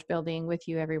water damage building with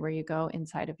you everywhere you go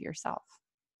inside of yourself.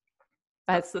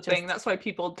 That's That's the thing. just That's why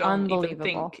people don't even unbelievable.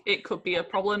 think it could be a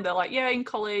problem. They're like, yeah, in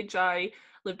college I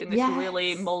lived in this really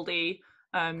Yes. moldy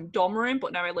dorm room,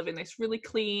 but now I live in this really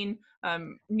clean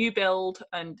new build,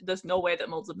 and there's no way that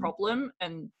mold's a problem.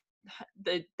 And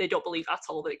they don't believe at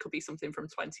all that it could be something from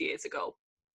 20 years ago.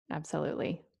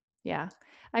 Absolutely. Yeah.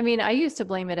 I mean, I used to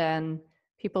blame it on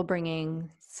people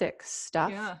bringing sick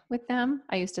stuff Yeah. with them.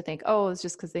 I used to think, oh, it's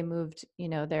just because they moved,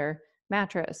 their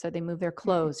mattress, or they moved their Mm.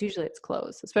 clothes. Usually it's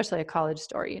clothes, especially a college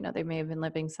story. They may have been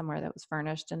living somewhere that was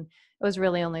furnished, and it was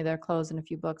really only their clothes and a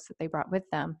few books that they brought with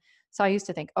them. So I used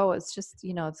to think, oh, it's just,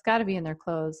 it's got to be in their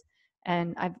clothes.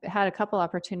 And I've had a couple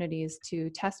opportunities to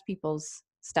test people's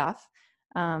stuff,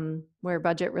 where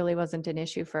budget really wasn't an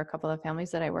issue for a couple of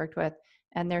families that I worked with,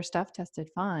 and their stuff tested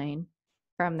fine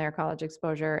from their college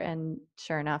exposure. And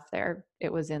sure enough,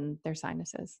 it was in their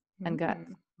sinuses and gut.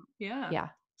 Mm. Yeah. Yeah.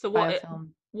 So Biofilm.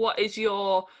 what is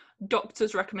your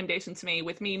doctor's recommendation to me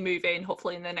with me moving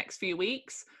hopefully in the next few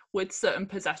weeks with certain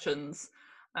possessions?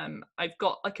 I've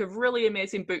got like a really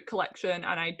amazing book collection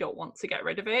and I don't want to get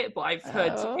rid of it, but I've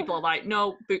heard some Oh, people are like,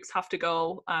 no, books have to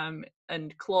go,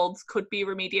 and clothes could be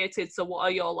remediated. So what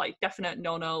are your like definite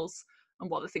no-nos, and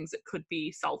what are the things that could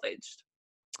be salvaged?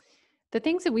 the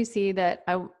things that we see that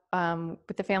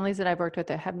with the families that I've worked with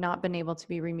that have not been able to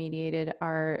be remediated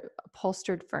are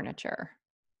upholstered furniture.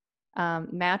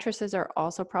 Mattresses are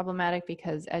also problematic,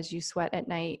 because as you sweat at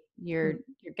night, you're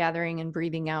Mm. gathering and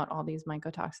breathing out all these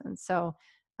mycotoxins. So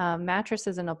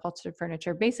mattresses and upholstered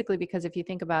furniture, basically, because if you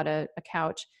think about a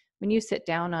couch, when you sit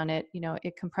down on it,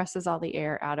 it compresses all the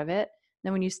air out of it.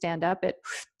 Then when you stand up, it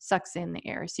sucks in the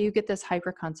air. So you get this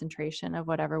hyper concentration of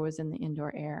whatever was in the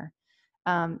indoor air.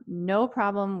 No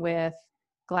problem with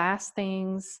glass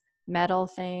things, metal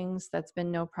things. That's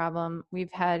been no problem.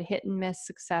 We've had hit and miss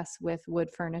success with wood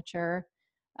furniture.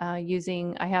 I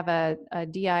have a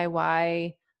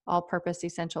DIY all-purpose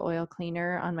essential oil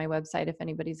cleaner on my website if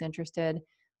anybody's interested.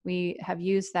 We have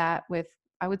used that with,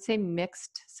 I would say,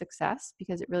 mixed success,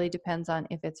 because it really depends on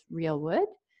if it's real wood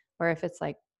or if it's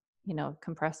like,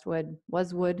 compressed wood,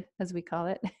 was wood as we call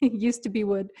it. It used to be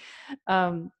wood.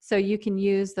 So you can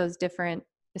use those different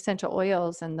essential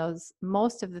oils and those,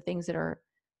 most of the things that are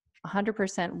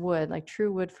 100% wood, like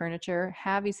true wood furniture,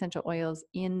 have essential oils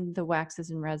in the waxes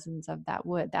and resins of that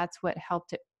wood. That's what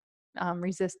helped it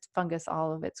resist fungus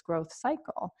all of its growth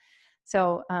cycle.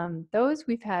 So those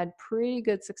we've had pretty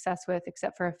good success with,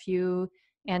 except for a few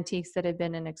antiques that had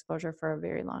been in exposure for a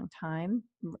very long time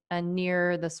and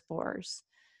near the spores,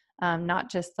 not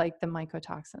just like the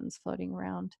mycotoxins floating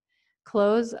around.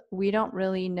 Clothes, we don't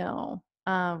really know.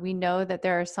 We know that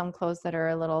there are some clothes that are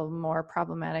a little more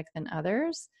problematic than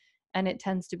others, and it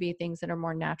tends to be things that are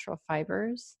more natural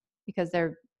fibers because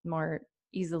they're more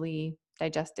easily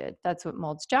digested. That's what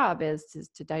mold's job is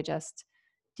to digest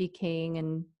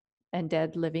decaying and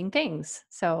dead living things.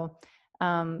 So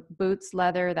boots,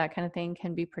 leather, that kind of thing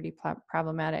can be pretty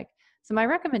problematic. So my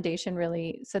recommendation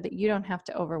really, so that you don't have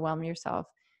to overwhelm yourself,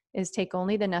 is take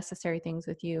only the necessary things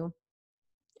with you.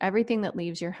 Everything that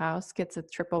leaves your house gets a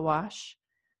triple wash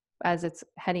as it's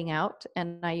heading out.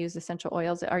 And I use essential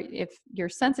oils. Or if you're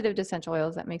sensitive to essential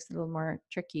oils, that makes it a little more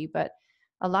tricky. But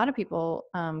a lot of people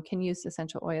can use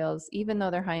essential oils, even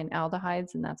though they're high in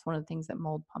aldehydes, and that's one of the things that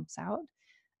mold pumps out.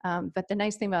 But the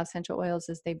nice thing about essential oils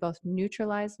is they both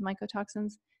neutralize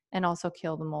mycotoxins and also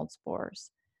kill the mold spores.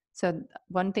 So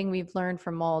one thing we've learned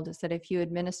from mold is that if you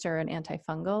administer an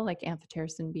antifungal like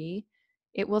amphotericin B,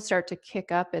 it will start to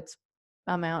kick up its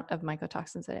amount of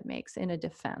mycotoxins that it makes in a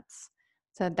defense.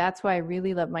 So that's why I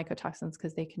really love mycotoxins,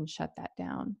 because they can shut that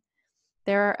down.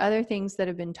 There are other things that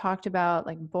have been talked about,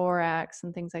 like borax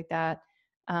and things like that.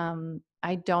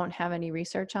 I don't have any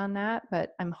research on that,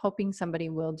 but I'm hoping somebody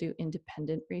will do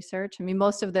independent research. I mean,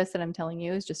 most of this that I'm telling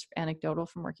you is just anecdotal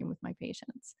from working with my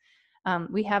patients.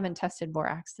 We haven't tested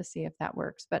borax to see if that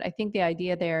works, but I think the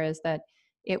idea there is that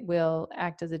it will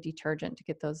act as a detergent to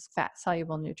get those fat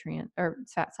soluble nutrient or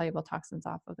fat soluble toxins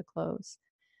off of the clothes.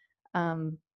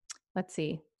 Let's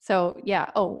see. So yeah.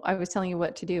 Oh, I was telling you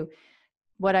what to do.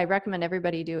 What I recommend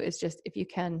everybody do is just, if you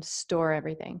can, store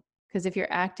everything. Because if you're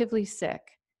actively sick,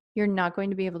 you're not going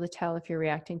to be able to tell if you're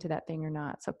reacting to that thing or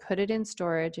not. So put it in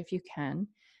storage if you can,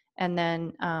 and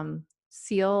then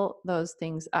seal those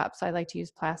things up. So I like to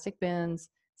use plastic bins,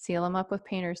 seal them up with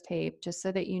painter's tape, just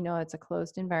so that you know it's a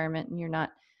closed environment and you're not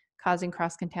causing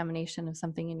cross-contamination of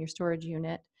something in your storage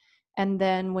unit. And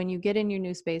then when you get in your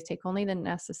new space, take only the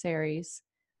necessaries,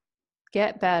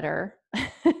 get better,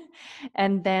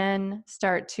 and then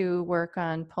start to work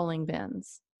on pulling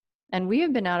bins. And we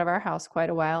have been out of our house quite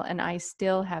a while, and I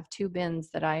still have 2 bins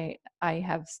that I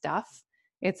have stuff.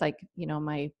 It's like,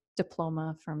 my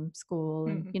diploma from school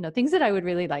and, things that I would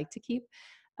really like to keep.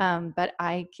 But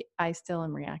I still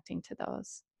am reacting to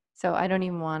those. So I don't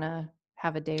even want to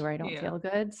have a day where I don't feel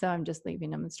good. So I'm just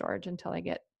leaving them in storage until I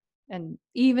get an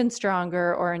even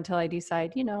stronger, or until I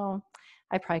decide,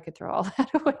 I probably could throw all that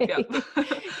away.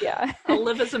 Yeah. I'll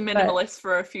live as a minimalist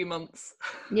for a few months.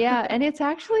 Yeah. And it's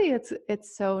actually,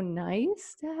 it's so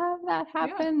nice to have that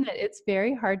happen. That it's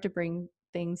very hard to bring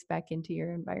things back into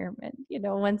your environment,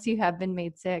 once you have been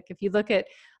made sick. If you look at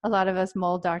a lot of us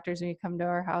mold doctors, when you come to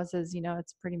our houses,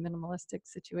 it's a pretty minimalistic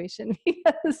situation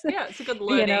because, it's a good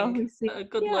learning, yeah,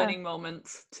 learning moment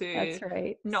to, that's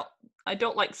right. I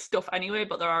don't like stuff anyway,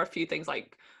 but there are a few things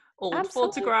like old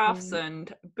photographs Absolutely.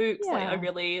 and books like I Yeah.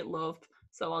 really love.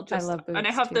 So I'll I just, love and I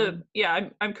boots have too.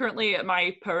 I'm currently at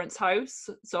my parents' house,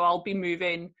 so I'll be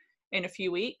moving in a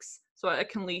few weeks, so I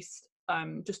can at least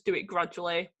just do it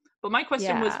gradually. But my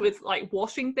question was Yeah. with like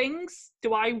washing things.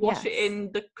 Do I wash it Yes.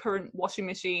 in the current washing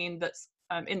machine that's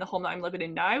in the home that I'm living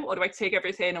in now, or do I take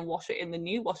everything and wash it in the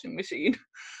new washing machine?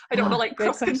 I don't want to like Good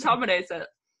cross question. contaminate it.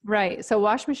 Right. So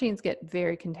wash machines get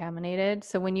very contaminated.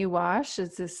 So when you wash,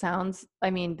 it's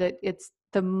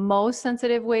the most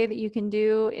sensitive way that you can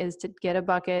do is to get a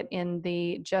bucket in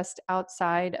the just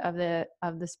outside of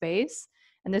the space.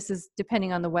 And this is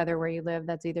depending on the weather where you live,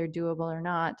 that's either doable or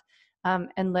not.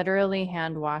 And literally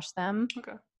hand wash them.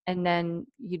 Okay. And then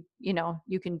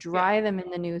you can dry them in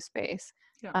the new space.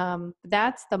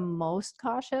 That's the most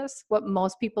cautious. What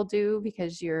most people do,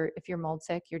 because if you're mold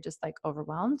sick, you're just like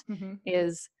overwhelmed,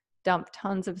 is dump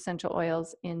tons of essential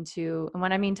oils into, and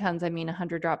when I mean tons, I mean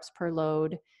 100 drops per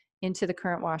load into the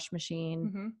current wash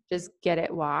machine. Just get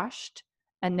it washed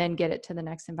and then get it to the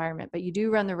next environment. But you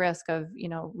do run the risk of,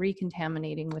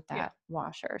 recontaminating with that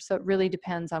washer. So it really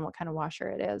depends on what kind of washer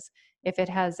it is. If it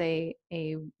has a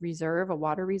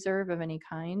water reserve of any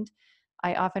kind,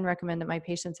 I often recommend that my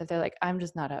patients, if they're like, I'm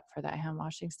just not up for that hand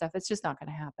washing stuff, it's just not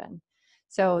going to happen.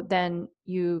 So then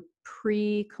you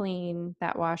pre-clean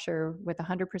that washer with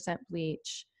 100%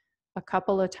 bleach a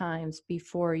couple of times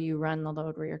before you run the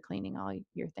load where you're cleaning all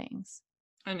your things.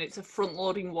 And it's a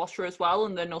front-loading washer as well,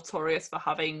 and they're notorious for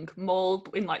having mold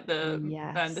in like the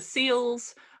Yes.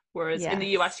 seals. Whereas in the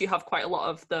US, you Yes. have quite a lot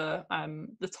of the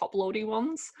top-loading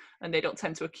ones, and they don't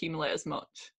tend to accumulate as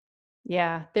much.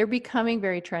 Yeah, they're becoming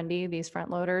very trendy, these front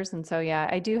loaders. And so, yeah,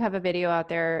 I do have a video out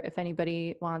there if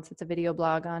anybody wants. It's a video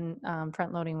blog on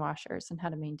front loading washers and how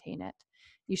to maintain it.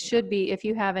 You Yeah, should be, if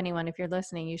you have anyone, if you're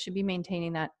listening, you should be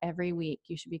maintaining that every week.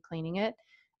 You should be cleaning it.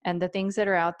 And the things that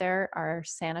are out there are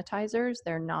sanitizers,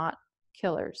 they're not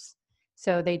killers.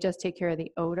 So they just take care of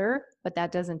the odor, but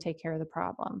that doesn't take care of the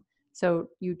problem. So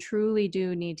you truly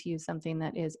do need to use something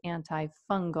that is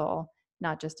antifungal,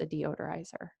 not just a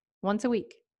deodorizer, once a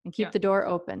week. And keep yeah, the door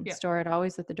open. yeah. Store it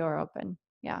always with the door open.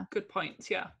 Yeah. Good points.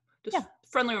 Yeah, Yeah. just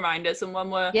friendly reminders. And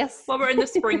Yes. when we're in the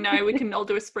spring now, we can all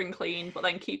do a spring clean, but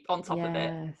then keep on top of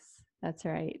it. Yes. That's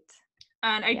right.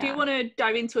 And I do Yeah. want to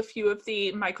dive into a few of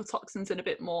the mycotoxins in a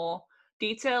bit more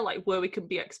detail, like where we can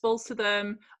be exposed to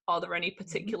them. Are there any Mhm.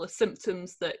 particular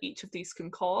symptoms that each of these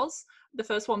can cause? The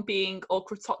first one being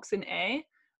ochratoxin A,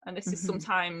 and this is Mhm.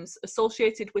 sometimes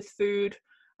associated with food.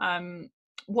 Um,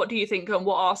 what do you think, and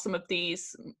what are some of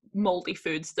these moldy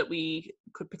foods that we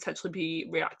could potentially be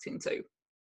reacting to?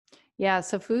 Yeah.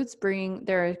 So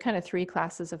there are kind of three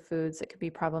classes of foods that could be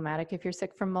problematic if you're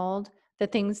sick from mold.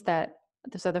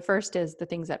 So the first is the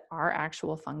things that are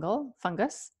actual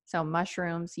fungus. So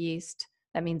mushrooms, yeast,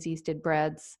 that means yeasted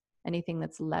breads, anything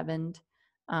that's leavened.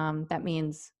 That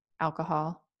means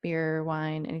alcohol, beer,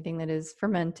 wine, anything that is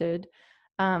fermented.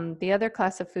 The other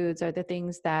class of foods are the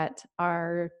things that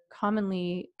are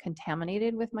commonly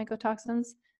contaminated with mycotoxins.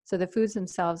 So the foods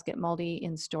themselves get moldy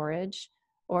in storage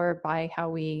or by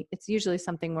it's usually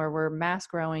something where we're mass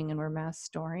growing and we're mass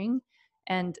storing.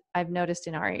 And I've noticed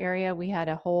in our area, we had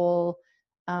a whole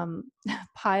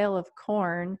pile of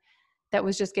corn that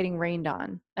was just getting rained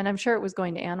on. And I'm sure it was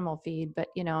going to animal feed, but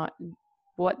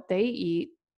what they eat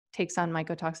takes on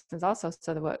mycotoxins also,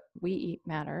 so that what we eat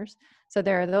matters. So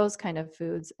there are those kind of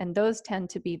foods, and those tend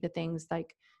to be the things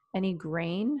like any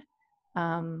grain.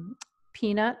 Um,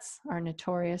 Peanuts are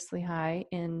notoriously high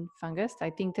in fungus.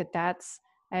 I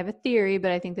have a theory,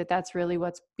 but I think that that's really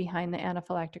what's behind the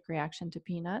anaphylactic reaction to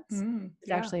peanuts. It's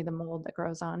Yeah, actually the mold that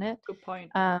grows on it. good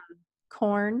point. Um,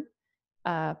 Corn,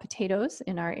 potatoes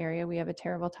in our area. We have a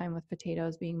terrible time with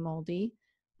potatoes being moldy.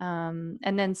 And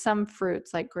then some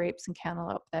fruits like grapes and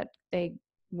cantaloupe that they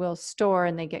will store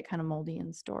and they get kind of moldy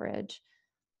in storage.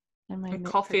 Am I And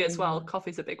coffee as well. forgetting?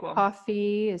 Coffee's a big one.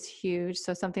 Coffee is huge.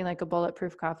 So something like a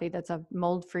bulletproof coffee, that's a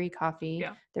mold-free coffee.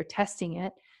 Yeah. They're testing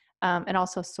it. And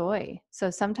also soy. So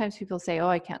sometimes people say, oh,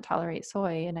 I can't tolerate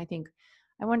soy. And I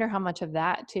wonder how much of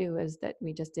that too is that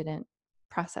we just didn't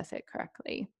process it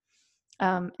correctly.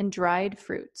 And dried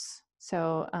fruits.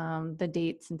 So the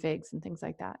dates and figs and things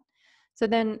like that. So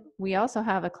then we also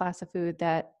have a class of food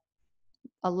that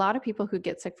a lot of people who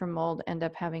get sick from mold end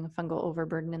up having a fungal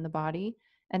overburden in the body,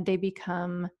 and they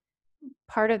become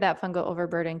part of that fungal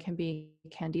overburden can be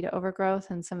candida overgrowth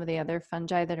and some of the other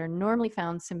fungi that are normally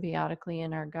found symbiotically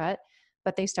in our gut,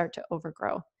 but they start to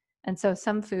overgrow. And so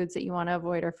some foods that you want to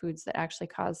avoid are foods that actually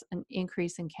cause an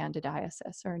increase in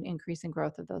candidiasis or an increase in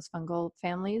growth of those fungal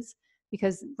families.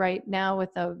 Because right now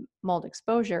with the mold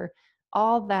exposure,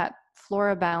 all that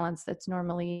flora balance that's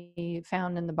normally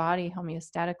found in the body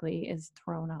homeostatically is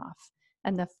thrown off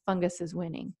and the fungus is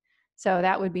winning. So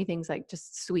that would be things like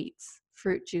just sweets,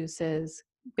 fruit juices,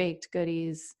 baked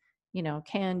goodies,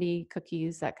 candy,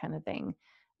 cookies, that kind of thing.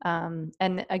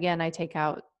 And again, I take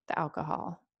out the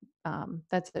alcohol.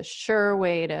 That's a sure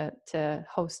way to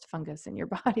host fungus in your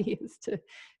body is to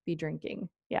be drinking.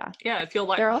 Yeah. Yeah, if you're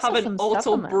like There are also have an some auto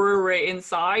supplements. brewery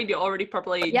inside, you're already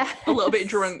probably a little bit Yes.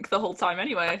 drunk the whole time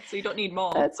anyway, so you don't need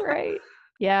more. That's right.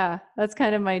 Yeah, that's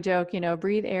kind of my joke,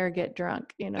 breathe air, get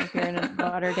drunk. If you're in a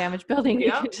water damaged building, you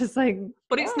Yeah, can just like,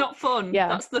 but it's not fun. yeah,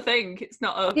 That's the thing. It's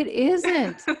not a it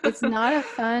isn't. It's not a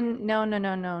fun, no, no,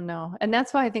 no, no, no. And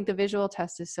that's why I think the visual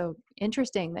test is so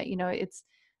interesting that, it's,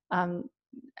 um,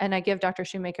 and I give Dr.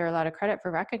 Shoemaker a lot of credit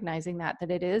for recognizing that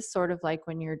it is sort of like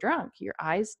when you're drunk, your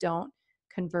eyes don't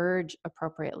converge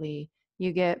appropriately.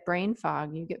 You get brain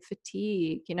fog, you get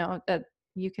fatigue, that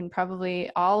you can probably,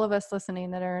 all of us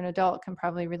listening that are an adult can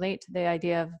probably relate to the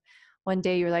idea of one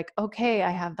day you're like, okay,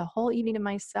 I have the whole evening to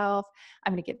myself.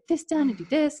 I'm going to get this done and do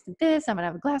this and this. I'm going to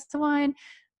have a glass of wine.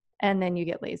 And then you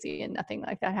get lazy and nothing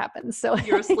like that happens. So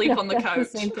you're asleep on the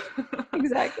that's the couch. same thing.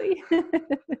 Exactly.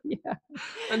 Yeah.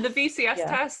 And the VCS Yeah.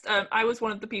 test, I was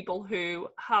one of the people who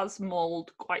has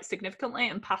mold quite significantly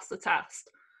and passed the test.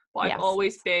 But I've Yes.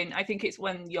 always been, I think it's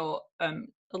when you're a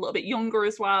little bit younger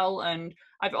as well, and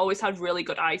I've always had really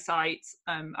good eyesight.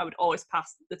 I would always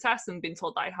pass the test and been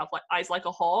told that I have like eyes like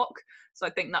a hawk. So I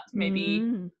think that's maybe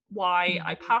Mm-hmm. why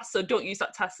I pass. So don't use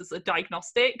that test as a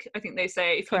diagnostic. I think they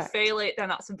say if you Correct. fail it, then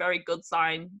that's a very good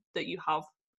sign that you have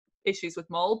issues with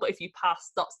mold. But if you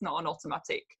pass, that's not an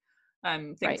automatic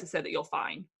thing Right. to say that you're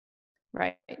fine.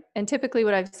 Right. And typically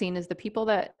what I've seen is the people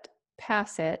that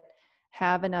pass it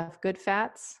have enough good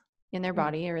fats in their Mm.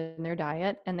 body or in their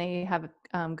diet, and they have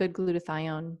good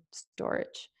glutathione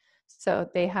storage. So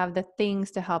they have the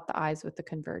things to help the eyes with the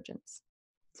convergence.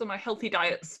 So my healthy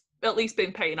diet's at least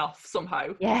been paying off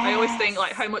somehow. I always think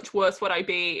like, how Yes. much worse would I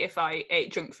be if I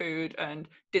ate junk food and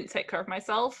didn't take care of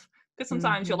myself? Because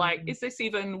sometimes you're like, Mm-hmm. is this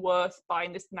even worth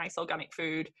buying this nice organic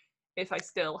food if I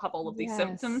still have all of these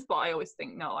symptoms? Yes. But I always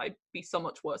think, no, I'd be so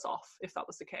much worse off if that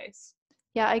was the case.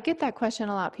 Yeah, I get that question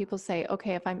a lot. People say,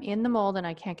 okay, if I'm in the mold and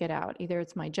I can't get out, either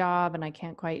it's my job and I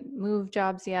can't quite move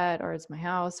jobs yet, or it's my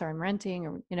house or I'm renting,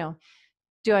 or,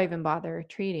 do I even bother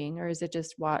treating, or is it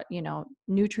just what,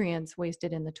 nutrients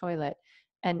wasted in the toilet?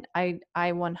 And I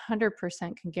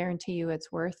 100% can guarantee you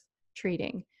it's worth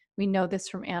treating. We know this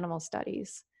from animal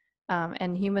studies.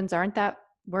 And humans aren't that,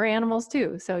 we're animals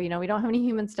too. So, we don't have any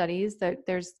human studies. That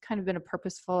there's kind of been a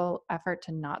purposeful effort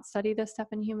to not study this stuff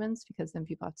in humans, because then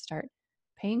people have to start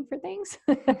paying for things.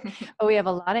 But we have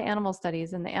a lot of animal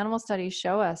studies, and the animal studies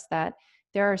show us that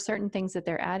there are certain things that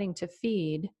they're adding to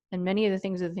feed. And many of the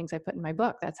things are the things I put in my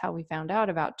book. That's how we found out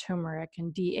about turmeric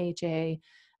and DHA.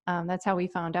 That's how we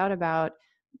found out about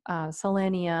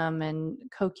selenium and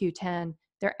CoQ10.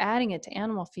 They're adding it to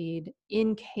animal feed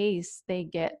in case they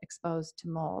get exposed to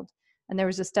mold. And there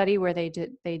was a study where they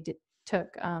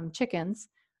took chickens,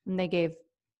 and they gave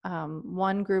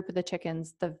one group of the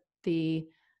chickens the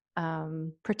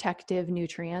protective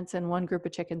nutrients, and one group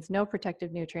of chickens no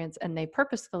protective nutrients, and they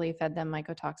purposefully fed them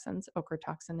mycotoxins,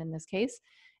 ochratoxin in this case.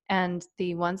 And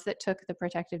the ones that took the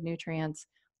protective nutrients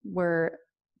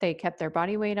they kept their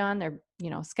body weight on, their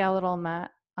skeletal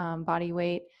body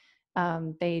weight.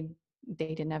 They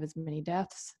didn't have as many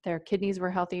deaths. Their kidneys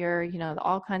were healthier.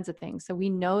 All kinds of things. So we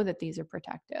know that these are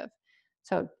protective.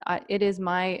 So it is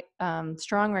my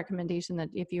strong recommendation that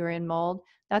if you are in mold,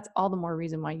 that's all the more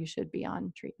reason why you should be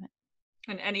on treatment.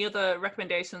 And any other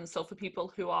recommendations? So for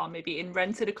people who are maybe in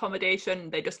rented accommodation,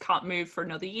 they just can't move for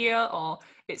another year, or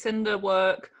it's in their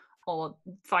work, or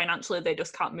financially they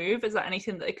just can't move, is there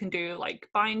anything that they can do, like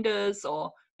binders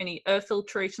or any air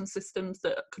filtration systems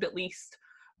that could at least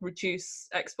reduce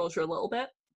exposure a little bit?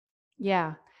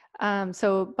 Yeah.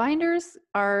 So binders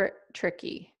are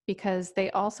tricky because they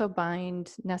also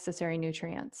bind necessary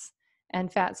nutrients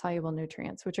and fat soluble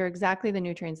nutrients, which are exactly the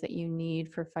nutrients that you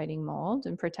need for fighting mold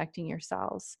and protecting your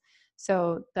cells.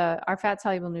 So our fat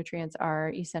soluble nutrients are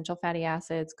essential fatty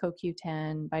acids,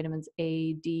 CoQ10, vitamins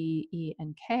A, D, E,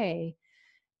 and K.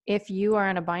 If you are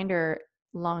on a binder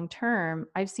long term,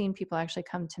 I've seen people actually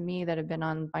come to me that have been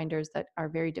on binders that are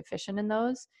very deficient in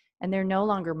those, and they're no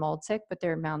longer mold sick, but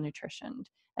they're malnutritioned.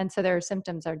 And so their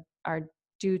symptoms are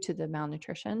due to the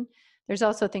malnutrition. There's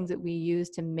also things that we use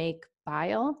to make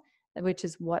bile, which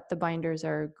is what the binders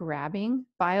are grabbing.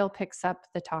 Bile picks up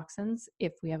the toxins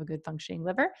if we have a good functioning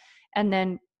liver, and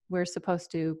then we're supposed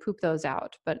to poop those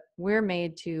out. But we're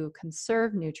made to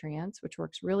conserve nutrients, which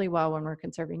works really well when we're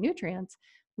conserving nutrients.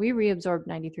 We reabsorb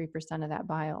 93% of that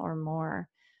bile or more.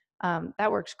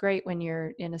 That works great when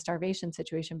you're in a starvation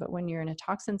situation, but when you're in a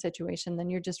toxin situation, then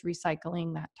you're just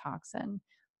recycling that toxin.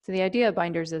 So the idea of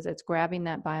binders is it's grabbing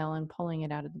that bile and pulling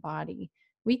it out of the body.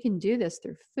 We can do this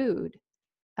through food.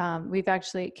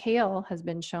 Kale has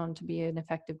been shown to be an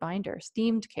effective binder,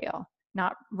 steamed kale,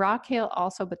 not raw kale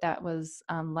also, but that was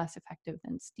less effective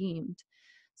than steamed.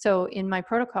 So in my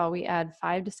protocol, we add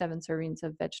 5 to 7 servings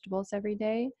of vegetables every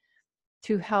day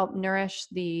to help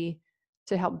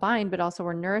to help bind, but also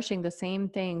we're nourishing the same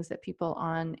things that people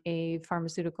on a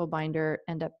pharmaceutical binder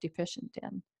end up deficient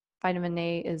in. Vitamin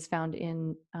A is found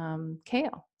in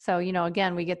kale. So,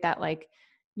 again, we get that like,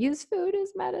 use food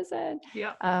as medicine.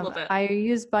 Yeah, love it. I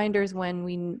use binders when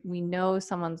we know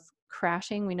someone's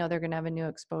crashing. We know they're going to have a new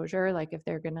exposure, like if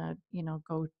they're going to,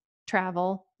 go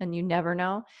travel, and you never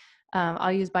know.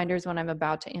 I'll use binders when I'm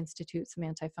about to institute some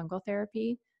antifungal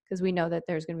therapy, because we know that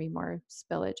there's going to be more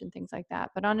spillage and things like that.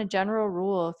 But on a general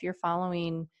rule, if you're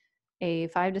following a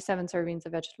 5 to 7 servings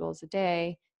of vegetables a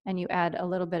day, and you add a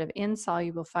little bit of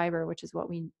insoluble fiber, which is what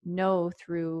we know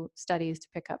through studies to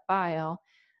pick up bile,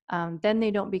 then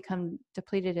they don't become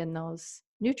depleted in those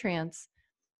nutrients.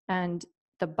 And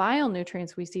the bile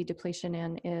nutrients we see depletion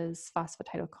in is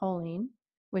phosphatidylcholine,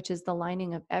 which is the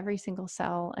lining of every single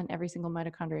cell and every single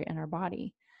mitochondria in our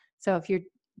body. So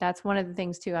that's one of the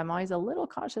things too. I'm always a little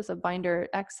cautious of binder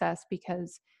excess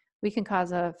because we can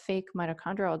cause a fake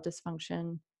mitochondrial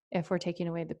dysfunction if we're taking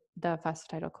away the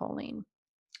phosphatidylcholine.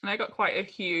 And I got quite a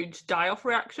huge die-off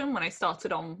reaction when I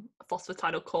started on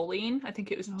phosphatidylcholine. I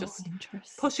think it was Oh, just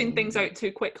pushing things interesting. out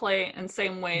too quickly, and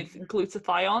same with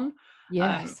glutathione.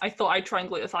 Yes. I thought I'd try and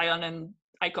glutathione, and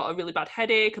I got a really bad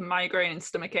headache and migraine and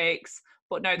stomach aches.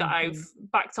 But now that I've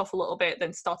backed off a little bit,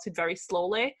 then started very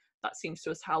slowly, that seems to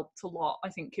have helped a lot. I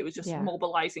think it was just Yeah.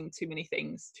 mobilizing too many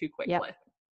things too quickly. Yep.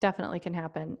 Definitely can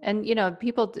happen. And,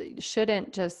 people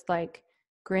shouldn't just like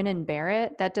grin and bear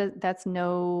it.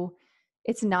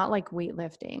 It's not like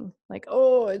weightlifting. Like,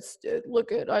 oh,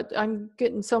 I'm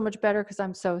getting so much better because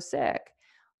I'm so sick.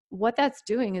 What that's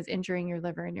doing is injuring your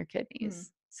liver and your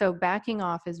kidneys. So backing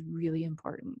off is really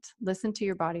important. Listen to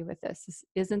your body with this. This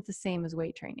isn't the same as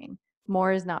weight training.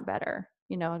 More is not better.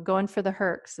 Going for the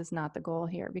hercs is not the goal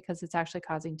here because it's actually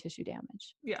causing tissue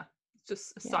damage. Yeah.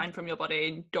 Just a sign from your body,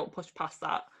 and don't push past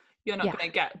that. You're not going to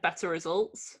get better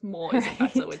results. More isn't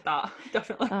better with that.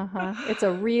 Definitely. It's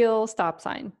a real stop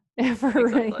sign.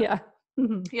 Exactly. Yeah.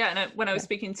 Yeah. And when I was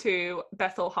speaking to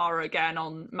Beth O'Hara again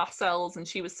on mast cells, and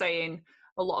she was saying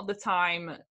a lot of the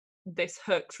time this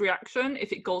Herx reaction,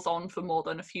 if it goes on for more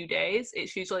than a few days,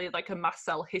 it's usually like a mast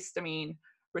cell histamine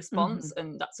response,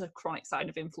 and that's a chronic sign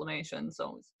of inflammation.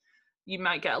 So you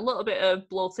might get a little bit of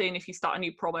bloating if you start a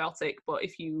new probiotic, but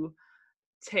if you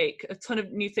take a ton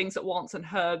of new things at once and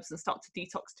herbs and start to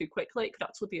detox too quickly, it could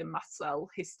actually be a mast cell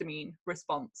histamine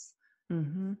response.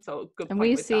 So good and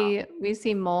point we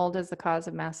see mold as the cause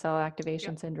of mast cell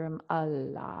activation syndrome a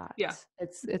lot. Yeah.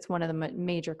 It's one of the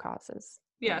major causes.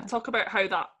 Yeah. Talk about how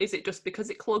that is. It just because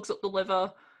it clogs up the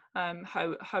liver?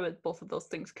 How are both of those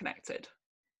things connected?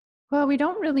 Well, we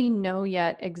don't really know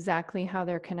yet exactly how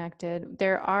they're connected.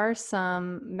 There are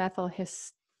some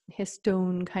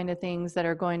histone kind of things that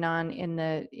are going on in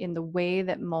the way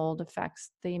that mold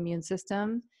affects the immune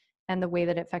system and the way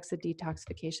that it affects the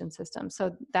detoxification system.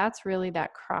 So that's really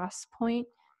that cross point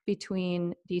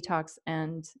between detox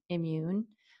and immune.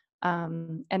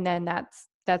 And then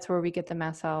that's where we get the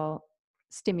mast cell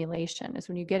stimulation, is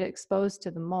when you get exposed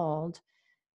to the mold,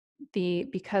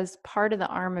 because part of the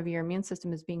arm of your immune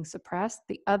system is being suppressed,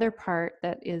 the other part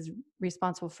that is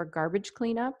responsible for garbage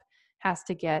cleanup has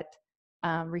to get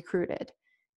recruited.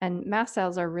 And mast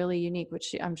cells are really unique,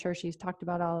 which I'm sure she's talked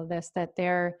about all of this, that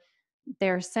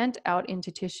they're sent out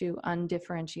into tissue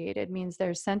undifferentiated, means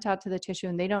they're sent out to the tissue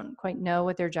and they don't quite know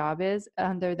what their job is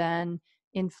other than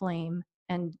inflame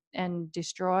and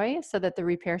destroy so that the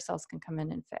repair cells can come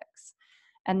in and fix.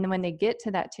 And then when they get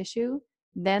to that tissue,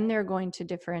 then they're going to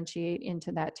differentiate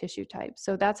into that tissue type.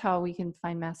 So that's how we can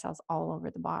find mast cells all over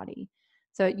the body.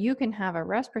 So you can have a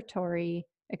respiratory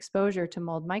exposure to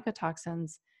mold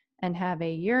mycotoxins and have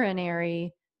a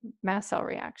urinary mast cell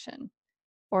reaction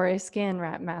or a skin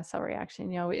mast cell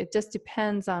reaction. It just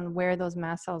depends on where those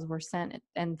mast cells were sent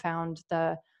and found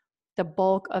the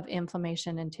bulk of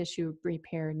inflammation and tissue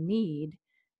repair need,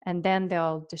 and then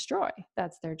they'll destroy.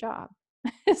 That's their job,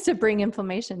 is to bring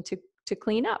inflammation to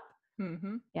clean up.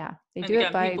 Yeah, they do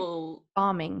it by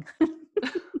bombing.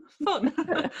 Fun.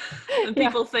 And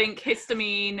people think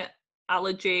histamine,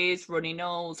 allergies, runny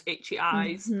nose, itchy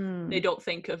eyes. They don't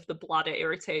think of the bladder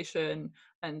irritation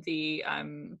and the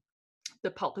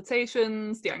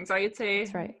palpitations, the anxiety.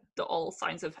 That's right. They're all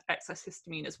signs of excess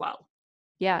histamine as well.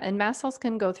 Yeah, and mast cells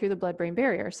can go through the blood-brain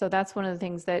barrier. So that's one of the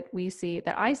things that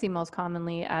I see most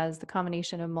commonly as the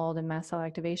combination of mold and mast cell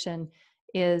activation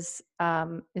is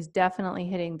definitely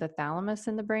hitting the thalamus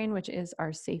in the brain, which is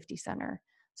our safety center.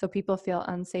 So people feel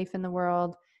unsafe in the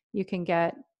world. You can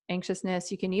get anxiousness.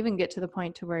 You can even get to the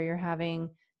point to where you're having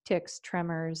tics,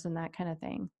 tremors, and that kind of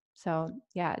thing. So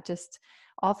yeah, just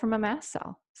all from a mast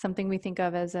cell, something we think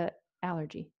of as an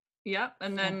allergy. Yeah,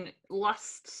 and then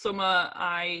last summer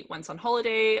I went on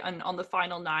holiday, and on the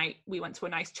final night we went to a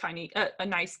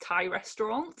nice Thai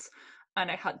restaurant, and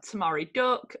I had tamari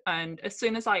duck, and as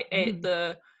soon as I ate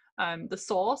the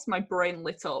sauce, my brain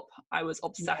lit up. I was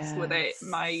obsessed with it.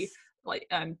 My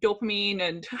dopamine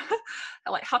and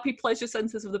like happy pleasure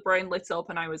centers of the brain lit up,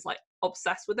 and I was like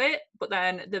obsessed with it. But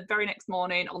then the very next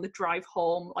morning on the drive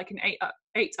home, like an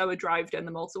 8-hour drive down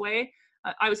the motorway,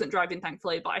 I wasn't driving,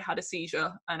 thankfully, but I had a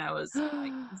seizure, and I was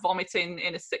like vomiting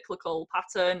in a cyclical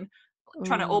pattern,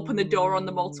 trying to open the door on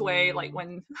the motorway, like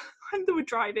when they were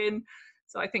driving.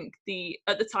 So I think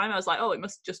at the time I was like, oh, it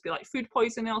must just be like food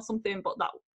poisoning or something, but that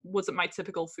wasn't my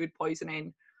typical food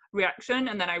poisoning reaction.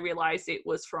 And then I realized it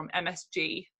was from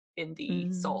MSG in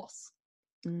the sauce.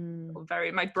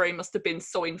 My brain must have been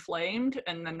so inflamed,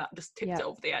 and then that just tipped it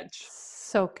over the edge.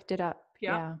 Soaked it up.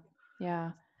 Yeah.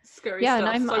 Scary Yeah, and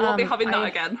stuff. I'm So I won't be having that I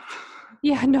again.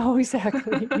 yeah, no,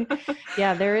 exactly.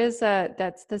 Yeah, there is a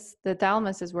that's this the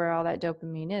thalamus is where all that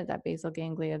dopamine is, that basal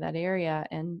ganglia, that area.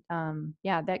 And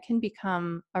yeah, that can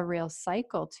become a real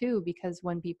cycle too, because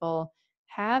when people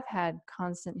have had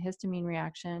constant histamine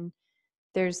reaction,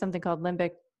 there's something called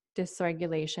limbic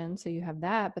dysregulation. So you have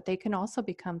that, but they can also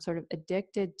become sort of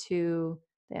addicted to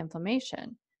the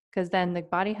inflammation, because then the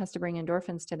body has to bring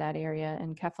endorphins to that area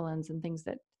and kephalins and things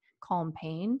that calm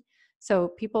pain. So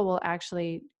people will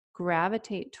actually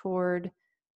gravitate toward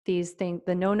these things,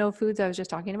 the no foods I was just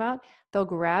talking about. They'll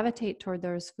gravitate toward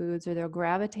those foods, or they'll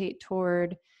gravitate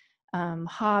toward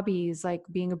hobbies like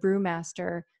being a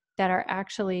brewmaster that are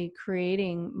actually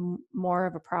creating more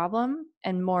of a problem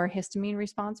and more histamine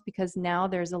response, because now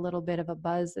there's a little bit of a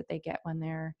buzz that they get when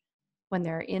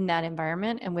they're in that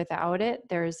environment, and without it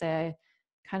there's a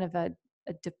kind of a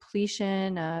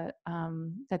depletion,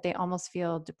 that they almost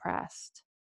feel depressed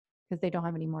because they don't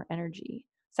have any more energy.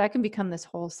 So that can become this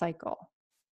whole cycle.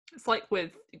 It's like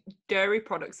with dairy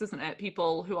products, isn't it?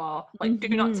 People who are like, do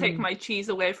not take Mm-hmm. my cheese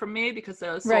away from me, because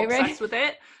they're so Right, right. obsessed with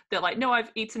it. They're like, no,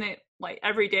 I've eaten it like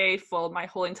every day for my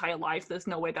whole entire life. There's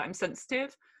no way that I'm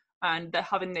sensitive. And they're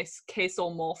having this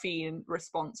morphine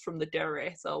response from the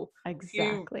dairy. So if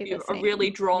Exactly the you are really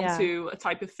same. drawn Yeah. to a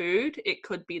type of food, it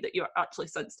could be that you're actually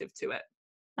sensitive to it.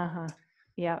 Uh-huh.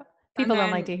 Yeah. And People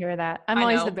don't like then to hear that. I'm I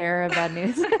always the know. bearer of bad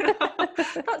news.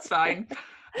 That's fine.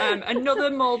 Another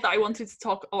mold that I wanted to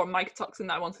talk, or mycotoxin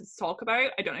that I wanted to talk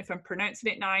about, I don't know if I'm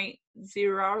pronouncing it right,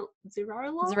 ziralon?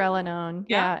 Zearalenone.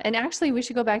 Yeah? Yeah. And actually, we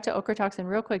should go back to ochratoxin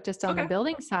real quick, just on the Okay.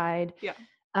 building side. Yeah.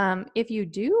 If you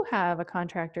do have a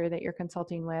contractor that you're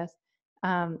consulting with,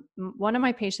 one of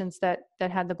my patients that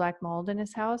had the black mold in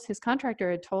his house, his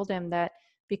contractor had told him that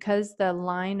because the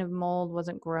line of mold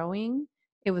wasn't growing,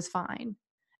 it was fine.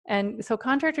 And so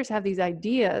contractors have these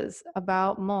ideas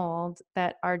about mold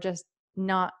that are just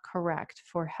not correct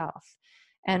for health.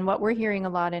 And what we're hearing a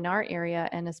lot in our area,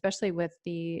 and especially with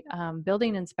the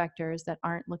building inspectors that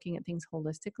aren't looking at things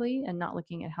holistically and not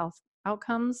looking at health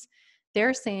outcomes,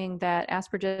 they're saying that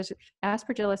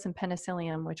aspergillus and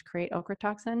penicillium, which create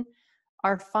ochratoxin,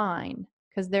 are fine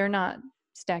because they're not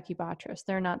Stachybotrys.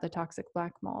 They're not the toxic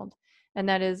black mold. And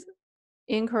that is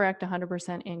incorrect,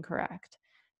 100% incorrect.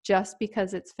 Just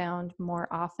because it's found more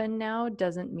often now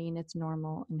doesn't mean it's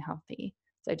normal and healthy.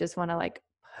 So I just want to like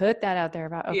put that out there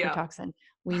about Yeah. ochratoxin.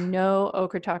 We know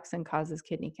ochratoxin causes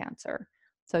kidney cancer,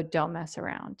 so don't mess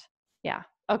around. Yeah.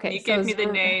 And Okay. you So gave me the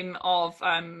name of,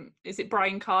 is it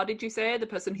Brian Carr, did you say? The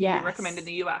person who you recommend in yes.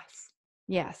 the US?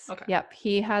 Yes. Okay. Yep.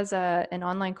 He has an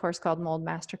online course called Mold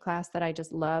Masterclass that I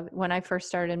just love. When I first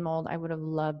started in mold, I would have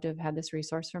loved to have had this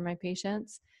resource for my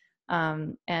patients.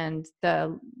 And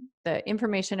the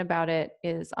information about it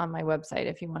is on my website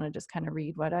if you want to just kind of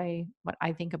read what I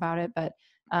think about it. But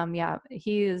yeah,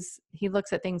 he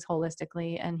looks at things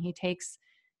holistically, and he takes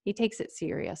it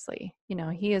seriously. You know,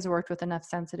 he has worked with enough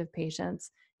sensitive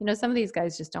patients. You know, some of these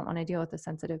guys just don't want to deal with the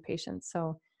sensitive patients.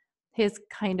 So his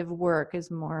kind of work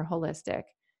is more holistic.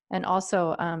 And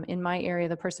also in my area,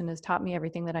 the person who's taught me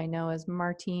everything that I know is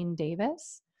Martine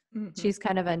Davis. Mm-hmm. She's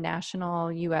kind of a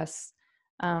national US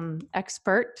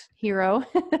expert hero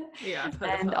Yeah, I've heard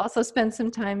of and her. also spent some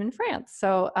time in France.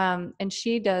 So, and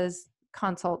she does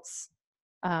consults,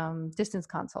 distance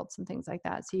consults and things like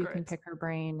that. So you can Great. pick her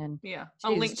brain, and Yeah.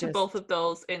 I'll she's link to both just, of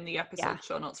those in the yeah, episode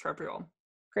show notes for everyone.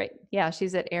 great. Yeah,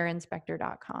 she's at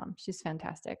airinspector.com. She's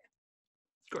fantastic.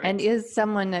 And Great. is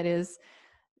someone that is,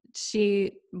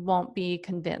 she won't be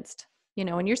convinced. You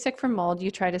know, when you're sick from mold, you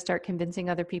try to start convincing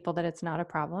other people that it's not a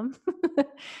problem.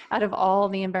 Out of all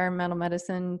the environmental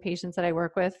medicine patients that I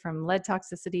work with, from lead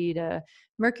toxicity to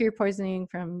mercury poisoning,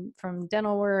 from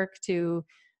dental work to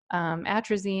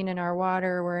atrazine in our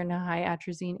water, we're in a high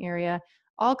atrazine area,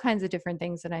 all kinds of different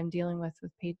things that I'm dealing with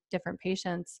different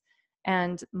patients.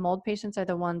 And mold patients are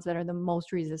the ones that are the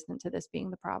most resistant to this being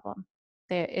the problem.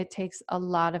 It takes a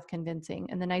lot of convincing.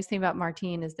 And the nice thing about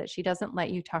Martine is that she doesn't let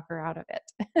you talk her out of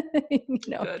it. You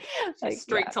know, Good. She's like,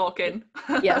 straight yeah. talking.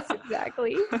 Yes,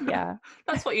 exactly. Yeah.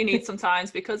 That's what you need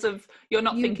sometimes, because of you're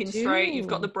not You thinking straight, you've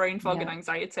got the do. brain fog and Yeah,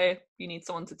 anxiety. You need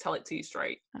someone to tell it to you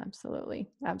straight. absolutely.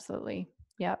 Absolutely.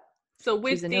 Yep. So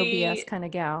She's with a no BS the kind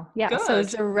of gal. Yeah. So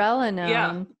good, yeah.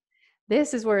 zearalenone,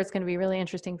 this is where it's going to be really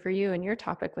interesting for you and your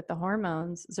topic with the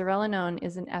hormones. Zearalenone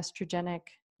is an estrogenic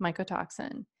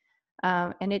mycotoxin.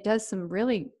 And it does some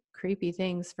really creepy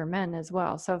things for men as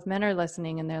well. So if men are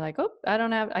listening and they're like, oh,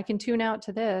 I can tune out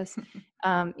to this.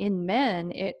 In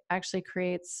men, it actually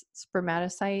creates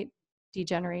spermatocyte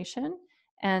degeneration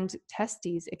and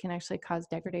testes. It can actually cause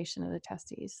degradation of the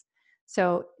testes.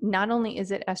 So not only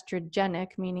is it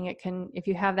estrogenic, meaning it can, if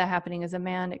you have that happening as a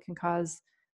man, it can cause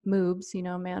moobs,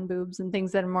 man boobs and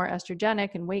things that are more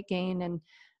estrogenic and weight gain and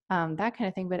that kind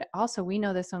of thing. But also we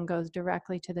know this one goes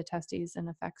directly to the testes and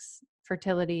affects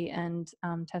fertility and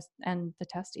the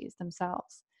testes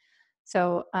themselves.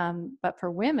 So, but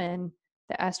for women,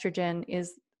 the estrogen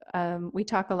is, we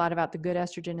talk a lot about the good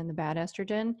estrogen and the bad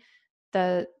estrogen.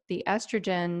 The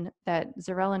estrogen that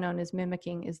zearalenone is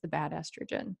mimicking is the bad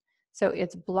estrogen. So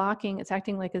it's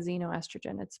acting like a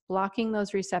xenoestrogen. It's blocking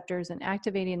those receptors and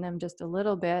activating them just a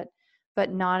little bit,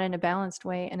 but not in a balanced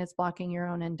way. And it's blocking your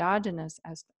own endogenous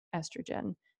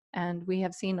estrogen. And we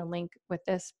have seen a link with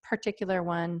this particular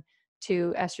one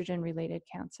to estrogen-related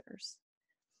cancers.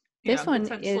 Yeah, This one is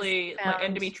potentially like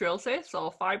found, endometriosis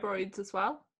or fibroids as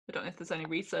well. I don't know if there's any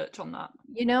research on that.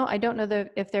 I don't know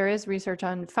if there is research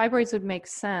on fibroids. Would make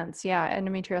sense. Yeah,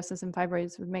 endometriosis and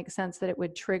fibroids would make sense that it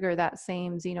would trigger that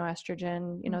same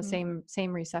xenoestrogen,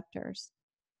 same receptors.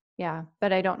 Yeah,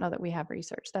 but I don't know that we have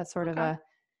research. That's sort of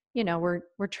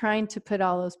we're trying to put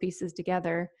all those pieces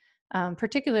together,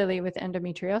 particularly with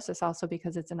endometriosis also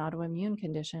because it's an autoimmune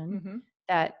condition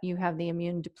that you have the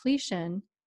immune depletion.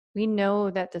 We know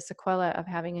that the sequela of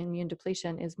having immune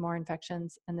depletion is more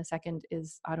infections, and the second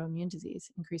is autoimmune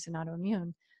disease, increase in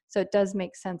autoimmune. So it does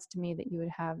make sense to me that you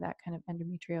would have that kind of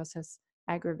endometriosis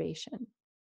aggravation.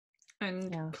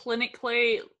 And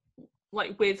clinically,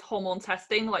 like with hormone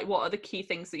testing, like what are the key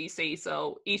things that you see?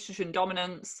 So estrogen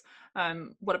dominance,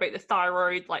 what about the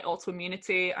thyroid, like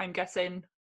autoimmunity, I'm guessing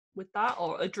with that,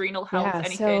 or adrenal health,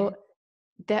 anything? So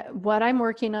what I'm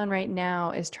working on right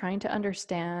now is trying to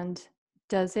understand,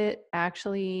 does it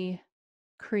actually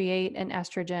create an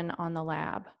estrogen on the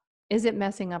lab? Is it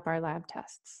messing up our lab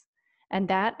tests? And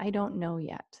that I don't know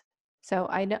yet. So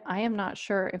I am not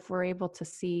sure if we're able to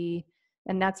see,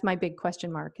 and that's my big question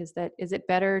mark, is it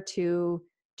better to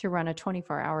run a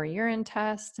 24-hour urine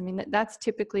test? I mean, that's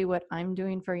typically what I'm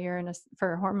doing for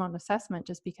for hormone assessment,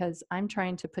 just because I'm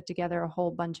trying to put together a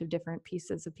whole bunch of different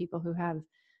pieces of people who have,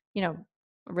 a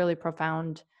really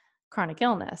profound chronic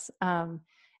illness.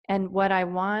 And what I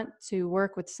want to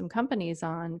work with some companies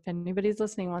on, if anybody's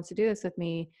listening wants to do this with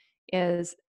me,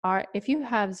 is if you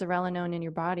have zearalenone in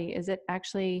your body, is it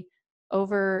actually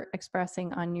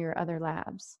overexpressing on your other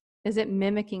labs? Is it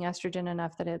mimicking estrogen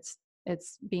enough that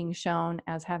it's being shown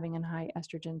as having a high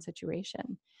estrogen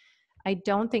situation? I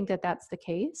don't think that that's the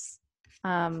case,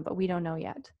 but we don't know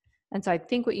yet. And so I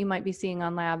think what you might be seeing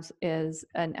on labs is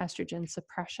an estrogen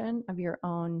suppression of your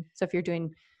own. So if you're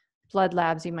doing blood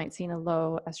labs, you might see a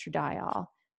low estradiol.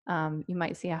 You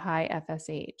might see a high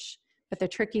FSH. But the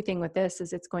tricky thing with this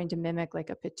is it's going to mimic like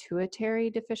a pituitary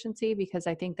deficiency, because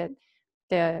I think that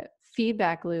the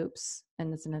feedback loops,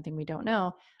 and that's another thing we don't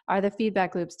know, are the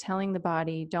feedback loops telling the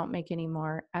body don't make any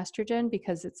more estrogen,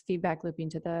 because it's feedback looping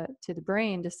to the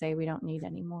brain to say we don't need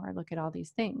any more. Look at all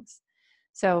these things.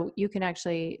 So you can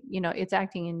actually, it's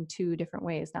acting in two different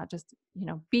ways, not just,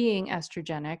 being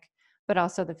estrogenic, but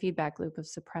also the feedback loop of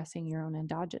suppressing your own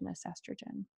endogenous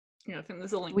estrogen. Yeah, I think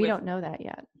there's a link. We don't know that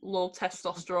yet. Low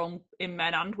testosterone in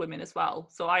men and women as well.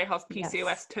 So I have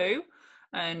PCOS too,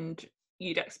 and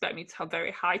you'd expect me to have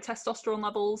very high testosterone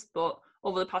levels, but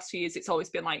over the past few years, it's always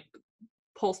been like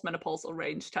postmenopausal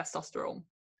range testosterone.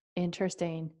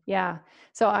 Interesting. Yeah.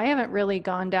 So I haven't really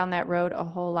gone down that road a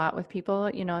whole lot with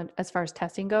people, as far as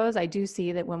testing goes. I do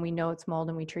see that when we know it's mold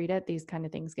and we treat it, these kind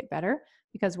of things get better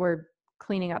because we're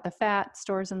cleaning out the fat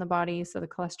stores in the body. So the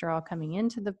cholesterol coming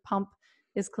into the pump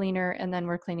is cleaner, and then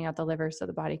we're cleaning out the liver so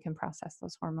the body can process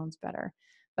those hormones better.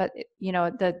 But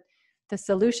the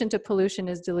solution to pollution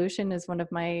is dilution is one of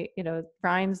my,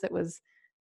 rhymes that was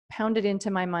pounded into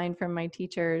my mind from my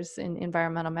teachers in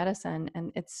environmental medicine.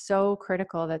 And it's so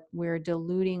critical that we're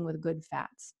diluting with good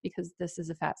fats, because this is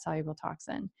a fat soluble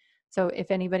toxin. So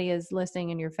if anybody is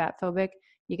listening and you're fat phobic,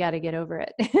 you got to get over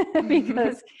it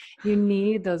because you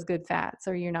need those good fats,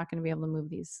 or you're not going to be able to move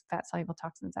these fat soluble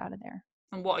toxins out of there.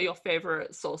 And what are your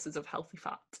favorite sources of healthy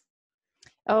fat?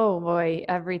 Oh boy,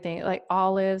 everything, like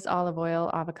olives, olive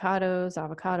oil, avocados,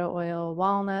 avocado oil,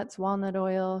 walnuts, walnut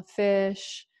oil,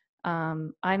 fish.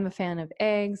 I'm a fan of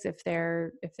eggs if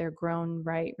they're grown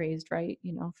right, raised right,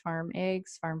 farm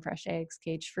eggs, farm fresh eggs,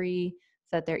 cage free,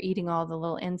 so that they're eating all the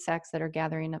little insects that are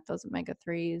gathering up those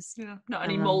omega-3s. Yeah, not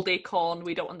any moldy corn.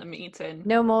 We don't want them eating.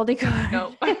 No moldy corn.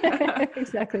 No.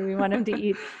 Exactly. We want them to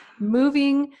eat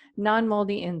moving,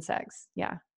 non-moldy insects.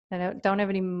 Yeah. And don't have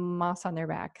any moss on their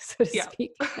back, so to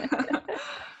speak.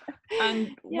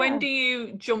 And when do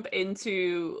you jump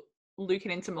into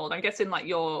looking into mold? I'm guessing like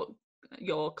your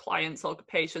clients or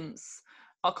patients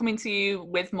are coming to you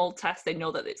with mold tests, they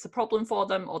know that it's a problem for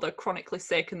them, or they're chronically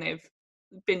sick and they've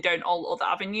been down all other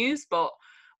avenues. But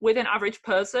with an average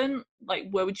person, like,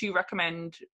 where would you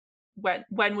recommend,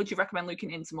 when would you recommend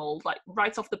looking into mold, like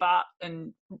right off the bat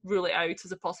and rule it out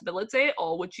as a possibility?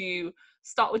 Or would you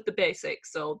start with the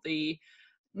basics, so the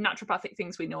naturopathic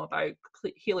things we know about,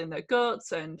 healing their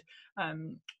guts and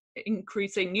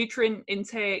increasing nutrient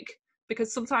intake?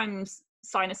 Because sometimes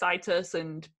sinusitis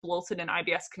and bloating and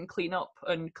IBS can clean up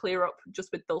and clear up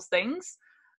just with those things.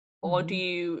 Or do Mm-hmm.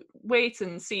 you wait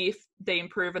and see if they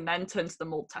improve and then turn to the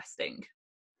mold testing?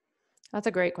 That's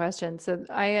a great question. So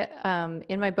I,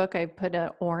 in my book, I put an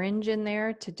orange in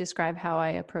there to describe how I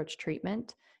approach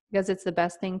treatment, because it's the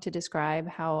best thing to describe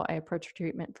how I approach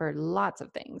treatment for lots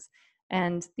of things.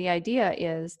 And the idea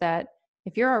is that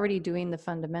if you're already doing the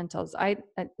fundamentals,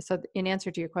 so in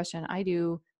answer to your question, I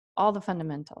do all the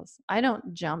fundamentals. I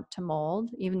don't jump to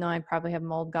mold, even though I probably have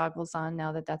mold goggles on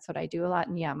now that that's what I do a lot.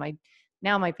 And yeah,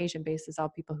 my patient base is all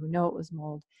people who know it was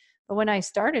mold. But when I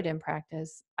started in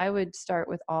practice, I would start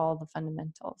with all the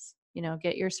fundamentals.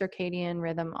 Get your circadian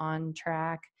rhythm on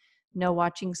track, no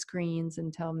watching screens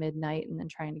until midnight and then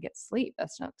trying to get sleep.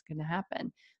 That's not going to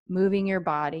happen. Moving your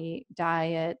body,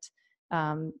 diet,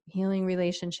 healing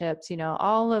relationships,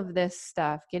 all of this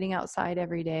stuff, getting outside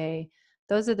every day.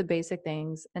 Those are the basic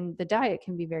things. And the diet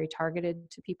can be very targeted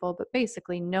to people, but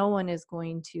basically no one is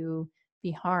going to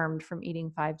be harmed from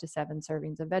eating 5 to 7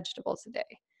 servings of vegetables a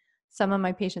day. Some of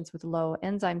my patients with low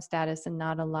enzyme status and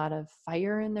not a lot of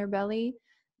fire in their belly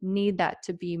need that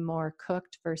to be more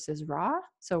cooked versus raw.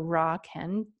 So raw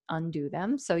can undo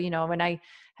them. So, when I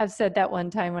have said that one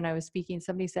time when I was speaking,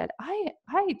 somebody said, I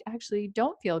actually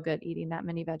don't feel good eating that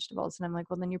many vegetables. And I'm like,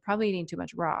 well, then you're probably eating too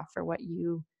much raw for what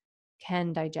you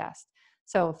can digest.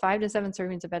 So 5 to 7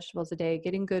 servings of vegetables a day,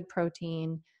 getting good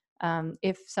protein.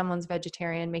 If someone's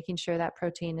vegetarian, making sure that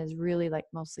protein is really like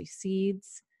mostly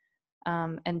seeds,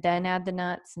 and then add the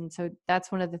nuts. And so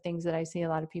that's one of the things that I see a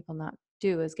lot of people not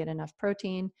do, is get enough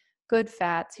protein, good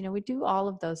fats. We do all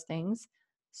of those things.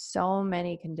 So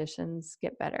many conditions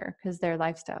get better because they're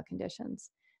lifestyle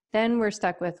conditions. Then we're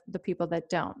stuck with the people that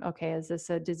don't. Okay, is this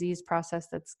a disease process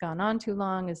that's gone on too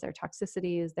long? Is there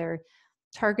toxicity? Is there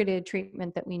targeted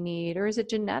treatment that we need? Or is it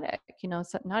genetic?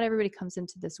 So not everybody comes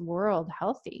into this world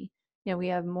healthy. We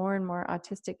have more and more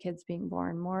autistic kids being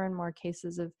born, more and more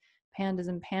cases of pandas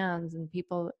and pans and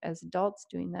people as adults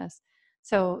doing this.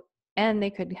 So, and they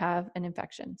could have an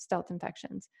infection, stealth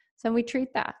infections. So we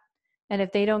treat that. And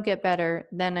if they don't get better,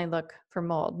 then I look for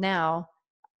mold. Now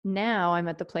I'm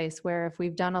at the place where if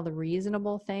we've done all the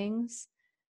reasonable things,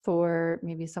 for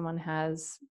maybe someone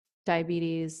has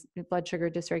diabetes, blood sugar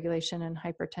dysregulation, and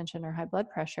hypertension or high blood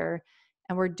pressure,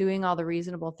 and we're doing all the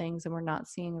reasonable things and we're not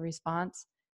seeing a response,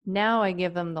 now I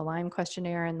give them the Lyme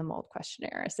questionnaire and the mold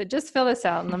questionnaire. I said, just fill this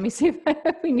out and let me see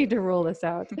if we need to rule this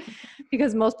out,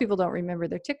 because most people don't remember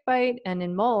their tick bite. And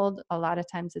in mold, a lot of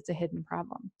times it's a hidden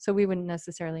problem. So we wouldn't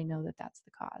necessarily know that that's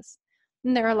the cause.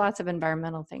 And there are lots of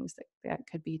environmental things that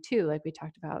could be too, like we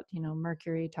talked about,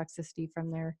 mercury toxicity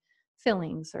from their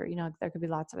fillings, or, there could be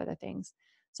lots of other things.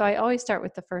 So I always start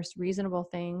with the first reasonable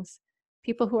things.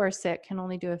 People who are sick can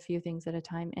only do a few things at a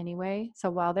time anyway.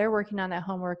 So while they're working on that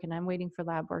homework and I'm waiting for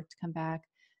lab work to come back,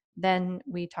 then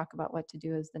we talk about what to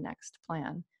do as the next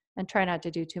plan, and try not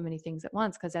to do too many things at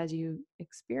once. Because as you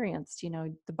experienced,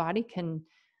 the body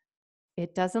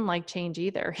it doesn't like change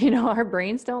either. Our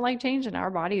brains don't like change, and our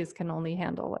bodies can only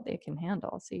handle what they can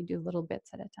handle. So you do little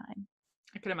bits at a time.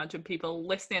 I can imagine people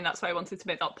listening. That's why I wanted to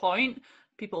make that point.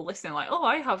 People listening like, oh,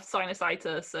 I have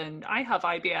sinusitis and I have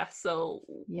IBS, so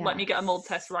let me get a mold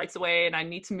test right away, and I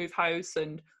need to move house,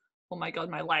 and oh my God,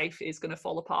 my life is going to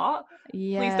fall apart.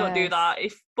 Please don't do Yes. that.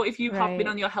 If you have been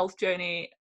Right. on your health journey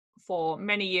for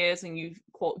many years and you've,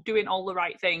 quote, doing all the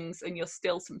right things and you're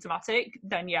still symptomatic,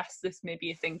 then yes, this may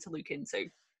be a thing to look into.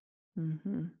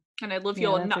 Mm-hmm. And I love Yeah,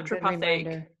 your that's a good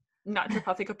reminder.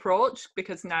 naturopathic approach,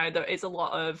 because now there is a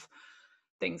lot of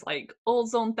things like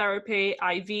ozone therapy,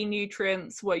 IV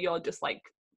nutrients, where you're just like,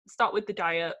 start with the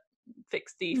diet,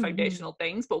 fix the Mm-hmm. foundational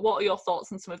things. But what are your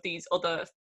thoughts on some of these other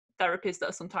therapies that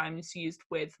are sometimes used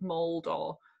with mold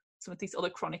or some of these other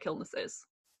chronic illnesses?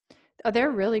 Oh,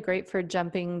 they're really great for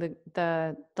jumping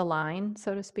the line,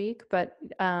 so to speak, but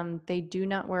they do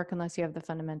not work unless you have the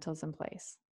fundamentals in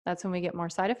place. That's when we get more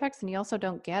side effects, and you also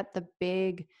don't get the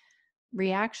big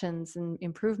reactions and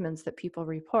improvements that people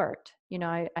report.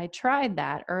 I tried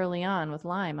that early on with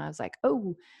Lyme. I was like,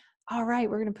 oh, all right,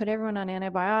 we're going to put everyone on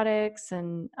antibiotics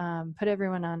and put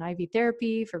everyone on IV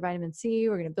therapy for vitamin C.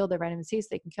 We're going to build their vitamin C so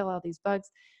they can kill all these bugs.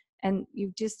 And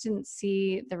you just didn't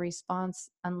see the response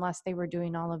unless they were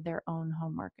doing all of their own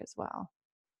homework as well.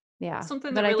 Yeah.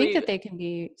 Something But that I think really, that they can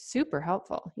be super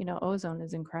helpful. You know, ozone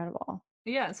is incredible.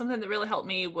 yeah, something that really helped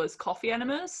me was coffee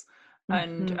enemas.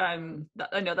 And Hmm.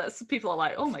 I know that's people are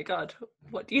like, oh my God,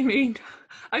 what do you mean?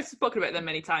 I've spoken about them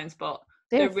many times, but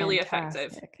They're they're really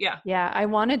effective. fantastic. Yeah. Yeah, I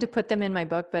wanted to put them in my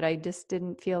book, but I just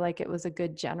didn't feel like it was a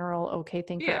good general okay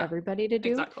thing for Yeah, everybody to do.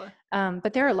 exactly.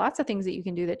 But there are lots of things that you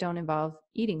can do that don't involve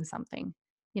eating something.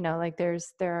 You know, like there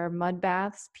are mud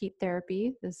baths, peat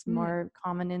therapy is Mm, more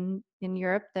common in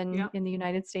Europe than yeah. in the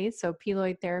United States. So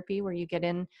peeloid therapy, where you get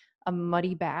in a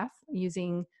muddy bath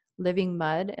using living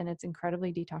mud, and it's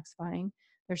incredibly detoxifying.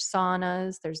 There's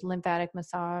saunas, there's lymphatic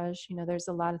massage. You know, there's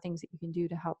a lot of things that you can do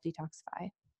to help detoxify.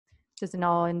 Doesn't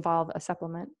all involve a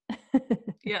supplement.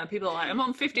 Yeah, people are like, I'm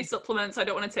on 50 supplements, I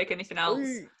don't want to take anything else.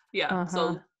 Yeah, Uh-huh.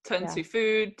 so turn Yeah. to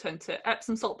food, turn to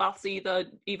Epsom salt baths either,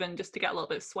 even just to get a little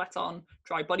bit of sweat on,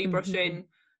 dry body Hmm. brushing.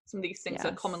 Some of these things are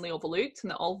Yes. commonly overlooked and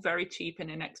they're all very cheap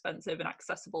and inexpensive and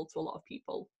accessible to a lot of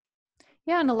people.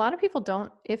 Yeah, and a lot of people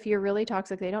don't, if you're really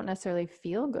toxic, they don't necessarily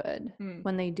feel good Mm.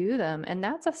 when they do them. And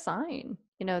that's a sign.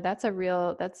 You know, that's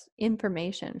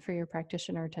information for your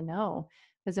practitioner to know.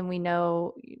 Because then we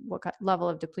know what level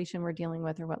of depletion we're dealing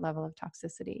with or what level of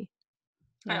toxicity.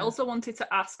 I Yeah. also wanted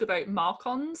to ask about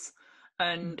Marcons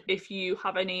and Mhm. if you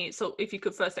have any, so if you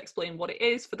could first explain what it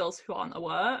is for those who aren't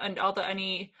aware, and are there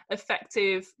any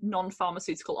effective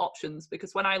non-pharmaceutical options?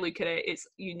 Because when I look at it, it's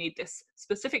you need this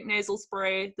specific nasal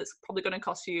spray that's probably going to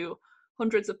cost you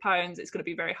hundreds of pounds. It's going to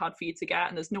be very hard for you to get,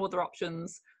 and there's no other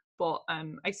options. But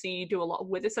I see you do a lot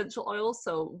with essential oils.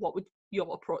 So what would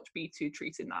your approach be to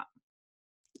treating that?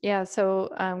 Yeah, so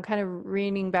kind of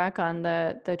reading back on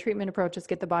the treatment approach is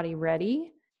get the body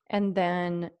ready and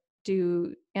then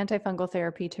do antifungal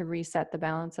therapy to reset the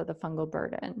balance of the fungal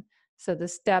burden. So the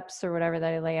steps or whatever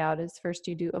that I lay out is first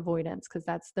you do avoidance because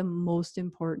that's the most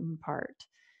important part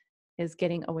is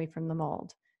getting away from the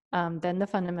mold. Then the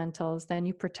fundamentals, then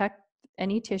you protect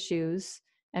any tissues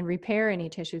and repair any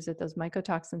tissues that those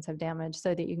mycotoxins have damaged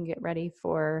so that you can get ready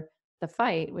for the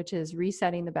fight, which is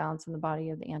resetting the balance in the body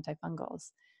of the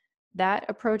antifungals. That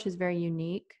approach is very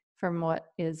unique from what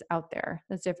is out there.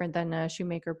 That's different than a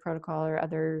shoemaker protocol or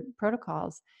other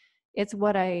protocols. It's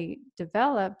what I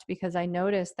developed because I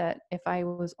noticed that if I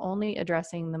was only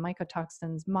addressing the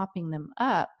mycotoxins, mopping them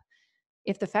up,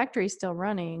 if the factory's still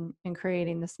running and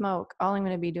creating the smoke, all I'm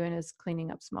going to be doing is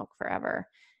cleaning up smoke forever.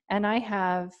 And I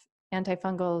have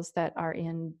antifungals that are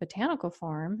in botanical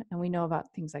form, and we know about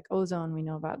things like ozone, we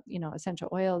know about, you know, essential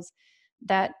oils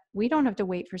that we don't have to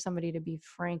wait for somebody to be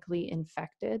frankly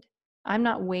infected. I'm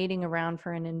not waiting around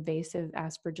for an invasive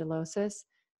aspergillosis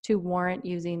to warrant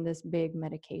using this big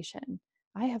medication.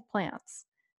 I have plants,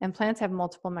 and plants have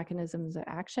multiple mechanisms of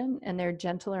action, and they're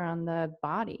gentler on the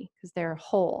body because they're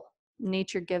whole.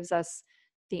 Nature gives us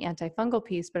the antifungal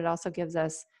piece, but it also gives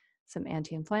us some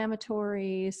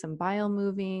anti-inflammatory, some bile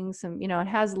moving, some, you know, it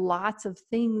has lots of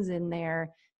things in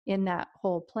there in that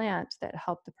whole plant that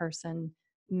help the person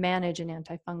manage an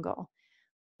antifungal.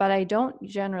 But I don't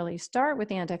generally start with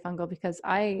the antifungal because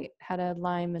I had a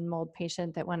Lyme and mold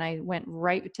patient that when I went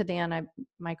right to the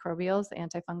antimicrobials, the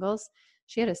antifungals,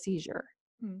 she had a seizure.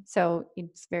 Mm. So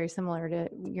it's very similar to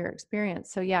your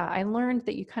experience. So yeah, I learned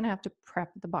that you kind of have to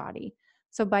prep the body.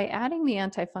 So by adding the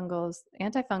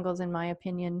antifungals, in my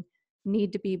opinion,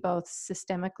 need to be both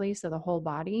systemically, so the whole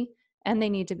body, and they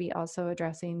need to be also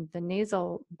addressing the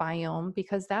nasal biome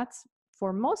because that's,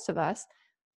 for most of us,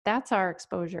 that's our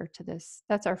exposure to this.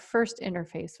 That's our first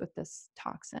interface with this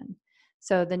toxin.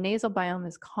 So the nasal biome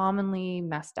is commonly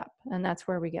messed up, and that's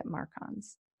where we get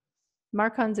Marcons.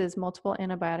 Marcons is multiple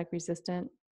antibiotic resistant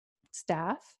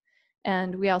staph.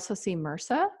 And we also see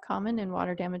MRSA common in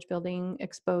water damage building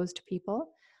exposed people.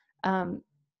 Um,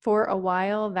 for a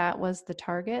while, that was the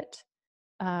target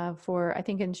for, I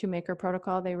think in Shoemaker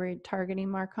protocol, they were targeting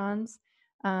Marcons.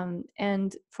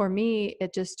 And for me,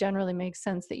 it just generally makes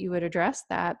sense that you would address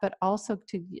that, but also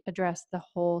to address the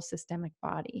whole systemic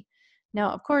body.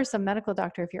 Now, of course, a medical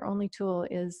doctor, if your only tool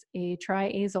is a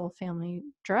triazole family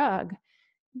drug,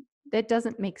 it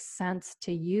doesn't make sense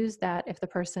to use that if the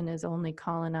person is only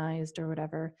colonized or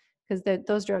whatever, because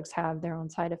those drugs have their own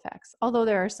side effects. Although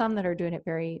there are some that are doing it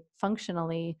very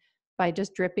functionally by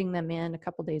just dripping them in a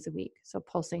couple days a week. So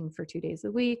pulsing for 2 days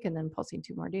a week and then pulsing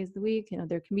 2 more days a week. You know,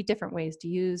 there can be different ways to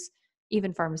use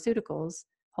even pharmaceuticals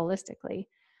holistically.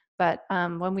 But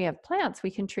when we have plants,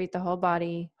 we can treat the whole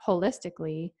body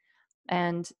holistically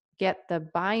and get the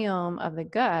biome of the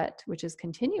gut, which is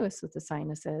continuous with the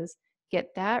sinuses,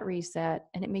 get that reset,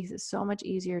 and it makes it so much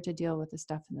easier to deal with the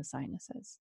stuff in the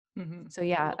sinuses. Mm-hmm. So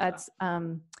yeah, Love that. that's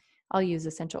I'll use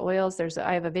essential oils.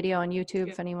 I have a video on YouTube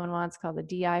Yeah. if anyone wants, called the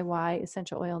DIY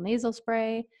essential oil nasal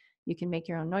spray. You can make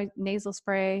your own nasal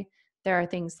spray. There are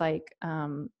things like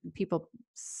people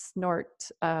snort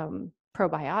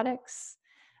probiotics.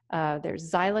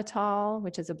 There's xylitol,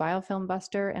 which is a biofilm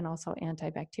buster and also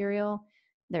antibacterial.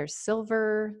 There's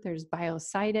silver, there's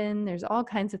biocidin, there's all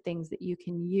kinds of things that you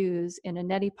can use in a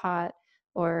neti pot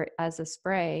or as a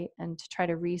spray and to try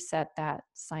to reset that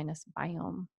sinus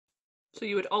biome. So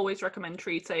you would always recommend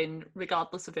treating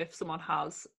regardless of if someone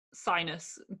has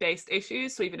sinus-based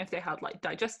issues. So even if they had like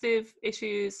digestive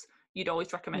issues, you'd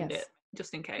always recommend it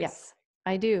just in case. Yes,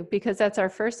 I do, because that's our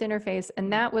first interface.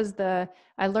 And that was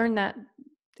I learned that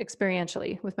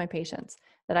experientially with my patients,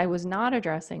 that I was not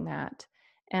addressing that.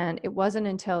 And it wasn't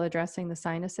until addressing the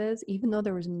sinuses, even though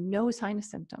there was no sinus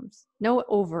symptoms, no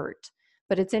overt.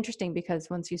 But it's interesting because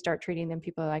once you start treating them,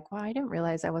 people are like, well, I didn't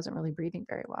realize I wasn't really breathing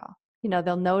very well. You know,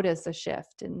 they'll notice a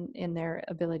shift in their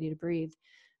ability to breathe.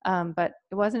 But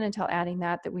it wasn't until adding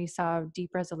that we saw deep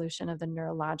resolution of the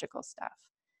neurological stuff: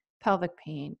 pelvic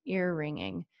pain, ear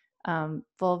ringing,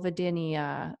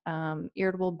 vulvodynia,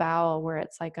 irritable bowel, where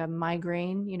it's like a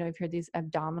migraine. You know, you've heard these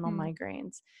abdominal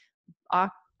migraines,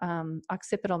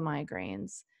 occipital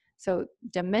migraines. So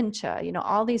dementia, you know,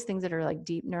 all these things that are like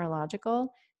deep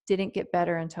neurological didn't get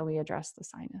better until we addressed the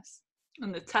sinus.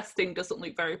 And the testing doesn't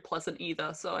look very pleasant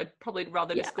either. So I'd probably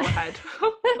rather just go ahead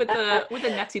with a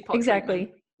neti pot Exactly.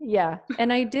 treatment. Yeah.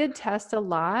 And I did test a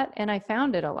lot and I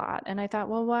found it a lot. And I thought,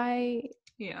 well, why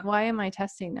am I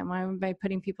testing them? Why am I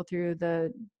putting people through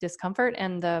the discomfort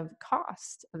and the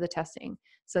cost of the testing?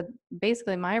 So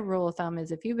basically my rule of thumb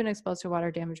is if you've been exposed to a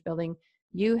water damaged building,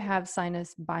 you have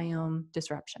sinus biome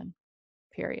disruption,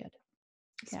 period.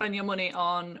 Spend your money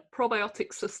on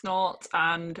probiotics to snort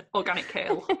and organic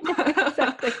kale.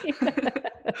 Exactly.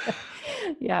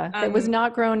 It was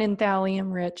not grown in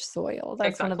thallium-rich soil.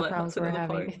 That's one of the problems we're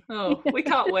having. Oh, we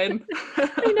can't win.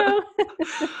 I know.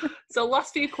 So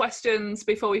last few questions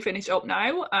before we finish up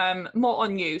now. More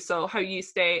on you. So how you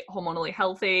stay hormonally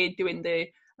healthy, doing the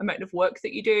amount of work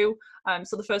that you do.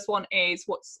 So the first one is,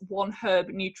 what's one herb,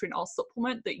 nutrient, or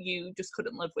supplement that you just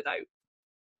couldn't live without?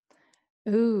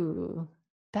 Ooh,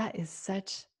 that is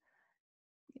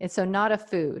so not a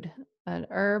food, an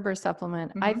herb or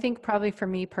supplement. I think probably for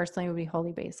me personally would be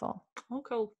holy basil. Oh,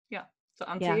 cool. Yeah. So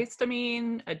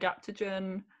antihistamine,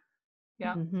 adaptogen.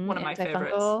 Yeah. One of my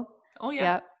favorites. Oh, yeah.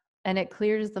 Yeah. And it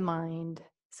clears the mind.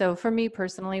 So for me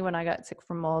personally, when I got sick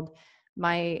from mold,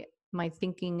 my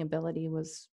thinking ability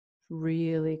was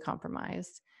really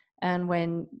compromised. And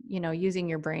when, you know, using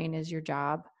your brain is your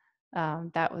job,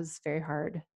 that was very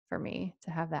hard for me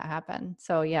to have that happen.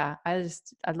 So yeah, I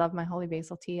love my holy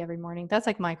basil tea every morning. That's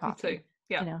like my coffee. Me too.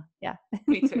 Yeah. You know, yeah.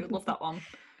 Me too. Love that one.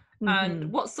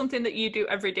 And what's something that you do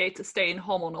every day to stay in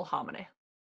hormonal harmony?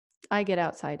 I get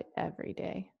outside every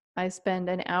day. I spend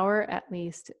an hour at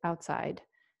least outside.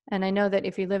 And I know that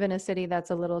if you live in a city,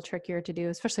 that's a little trickier to do,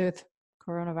 especially with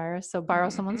coronavirus. So borrow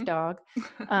someone's dog.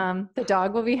 The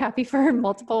dog will be happy for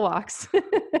multiple walks.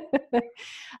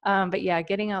 But yeah,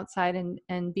 getting outside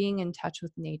and being in touch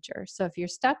with nature. So if you're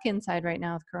stuck inside right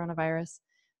now with coronavirus,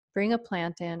 bring a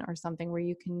plant in or something where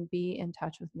you can be in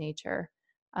touch with nature.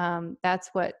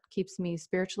 That's what keeps me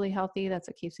spiritually healthy. That's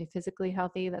what keeps me physically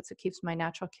healthy. That's what keeps my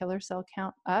natural killer cell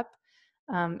count up,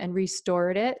 and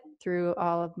restored it through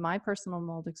all of my personal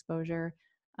mold exposure.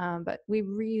 But we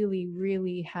really,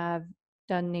 really have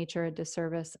done nature a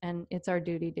disservice, and it's our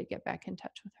duty to get back in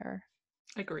touch with her.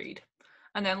 Agreed.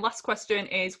 And then last question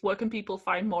is, where can people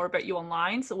find more about you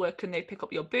online? So where can they pick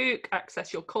up your book,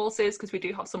 access your courses? Because we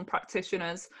do have some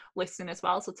practitioners listening as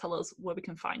well. So tell us where we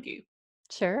can find you.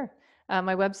 Sure.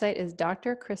 My website is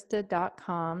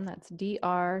drcrista.com. That's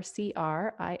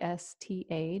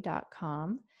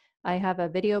drcrista.com. I have a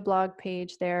video blog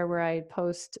page there where I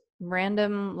post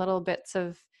random little bits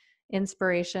of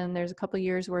inspiration. There's a couple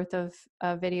years worth of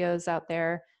videos out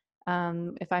there.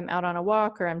 If I'm out on a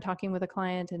walk or I'm talking with a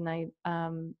client and I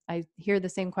hear the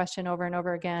same question over and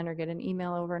over again or get an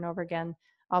email over and over again,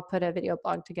 I'll put a video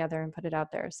blog together and put it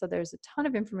out there. So there's a ton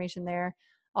of information there.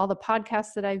 All the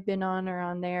podcasts that I've been on are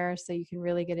on there, so you can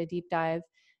really get a deep dive.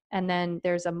 And then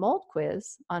there's a mold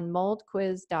quiz on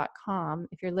moldquiz.com.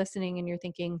 If you're listening and you're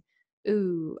thinking,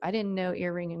 ooh, I didn't know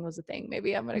ear ringing was a thing,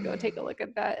 maybe I'm going to go take a look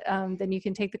at that. Then you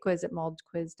can take the quiz at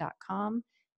moldquiz.com.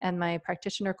 And my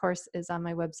practitioner course is on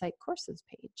my website courses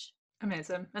page.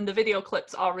 Amazing. And the video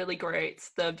clips are really great.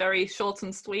 They're very short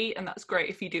and sweet, and that's great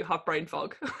if you do have brain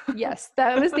fog. Yes,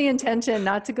 that was the intention,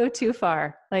 not to go too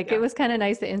far. Like, it was kind of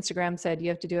nice that Instagram said you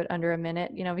have to do it under a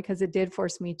minute, you know, because it did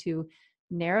force me to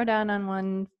narrow down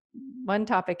on one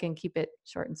topic and keep it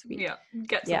short and sweet. Yeah,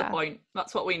 get to the point.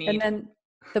 That's what we need. And then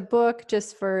The book,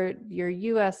 just for your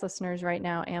US listeners right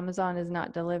now, Amazon is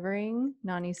not delivering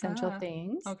non-essential Ah,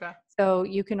 things. okay. So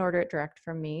you can order it direct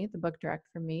from me, the book direct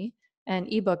from me. And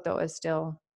ebook though is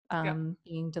still Yeah.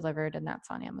 being delivered, and that's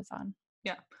on Amazon.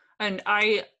 Yeah. And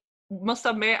I must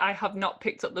admit, I have not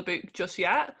picked up the book just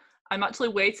yet. I'm actually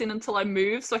waiting until I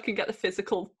move so I can get the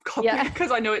physical copy Yeah. because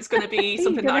I know it's going to be You're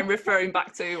something that gonna I'm referring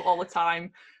back to all the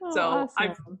time. Oh, So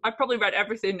awesome. I've probably read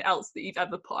everything else that you've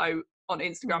ever put out on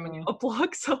Instagram and Oh, your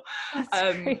blog. So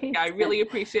that's yeah, I great. really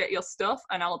appreciate your stuff.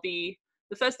 And the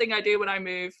first thing I do when I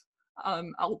move,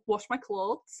 I'll wash my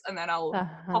clothes and then I'll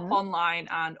hop Uh-huh. online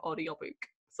and order your book.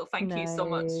 So thank you so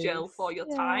much, Jill, for Nice. your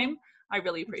Yeah, time. I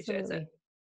really appreciate it. absolutely.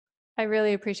 I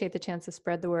really appreciate the chance to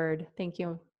spread the word. Thank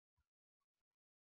you.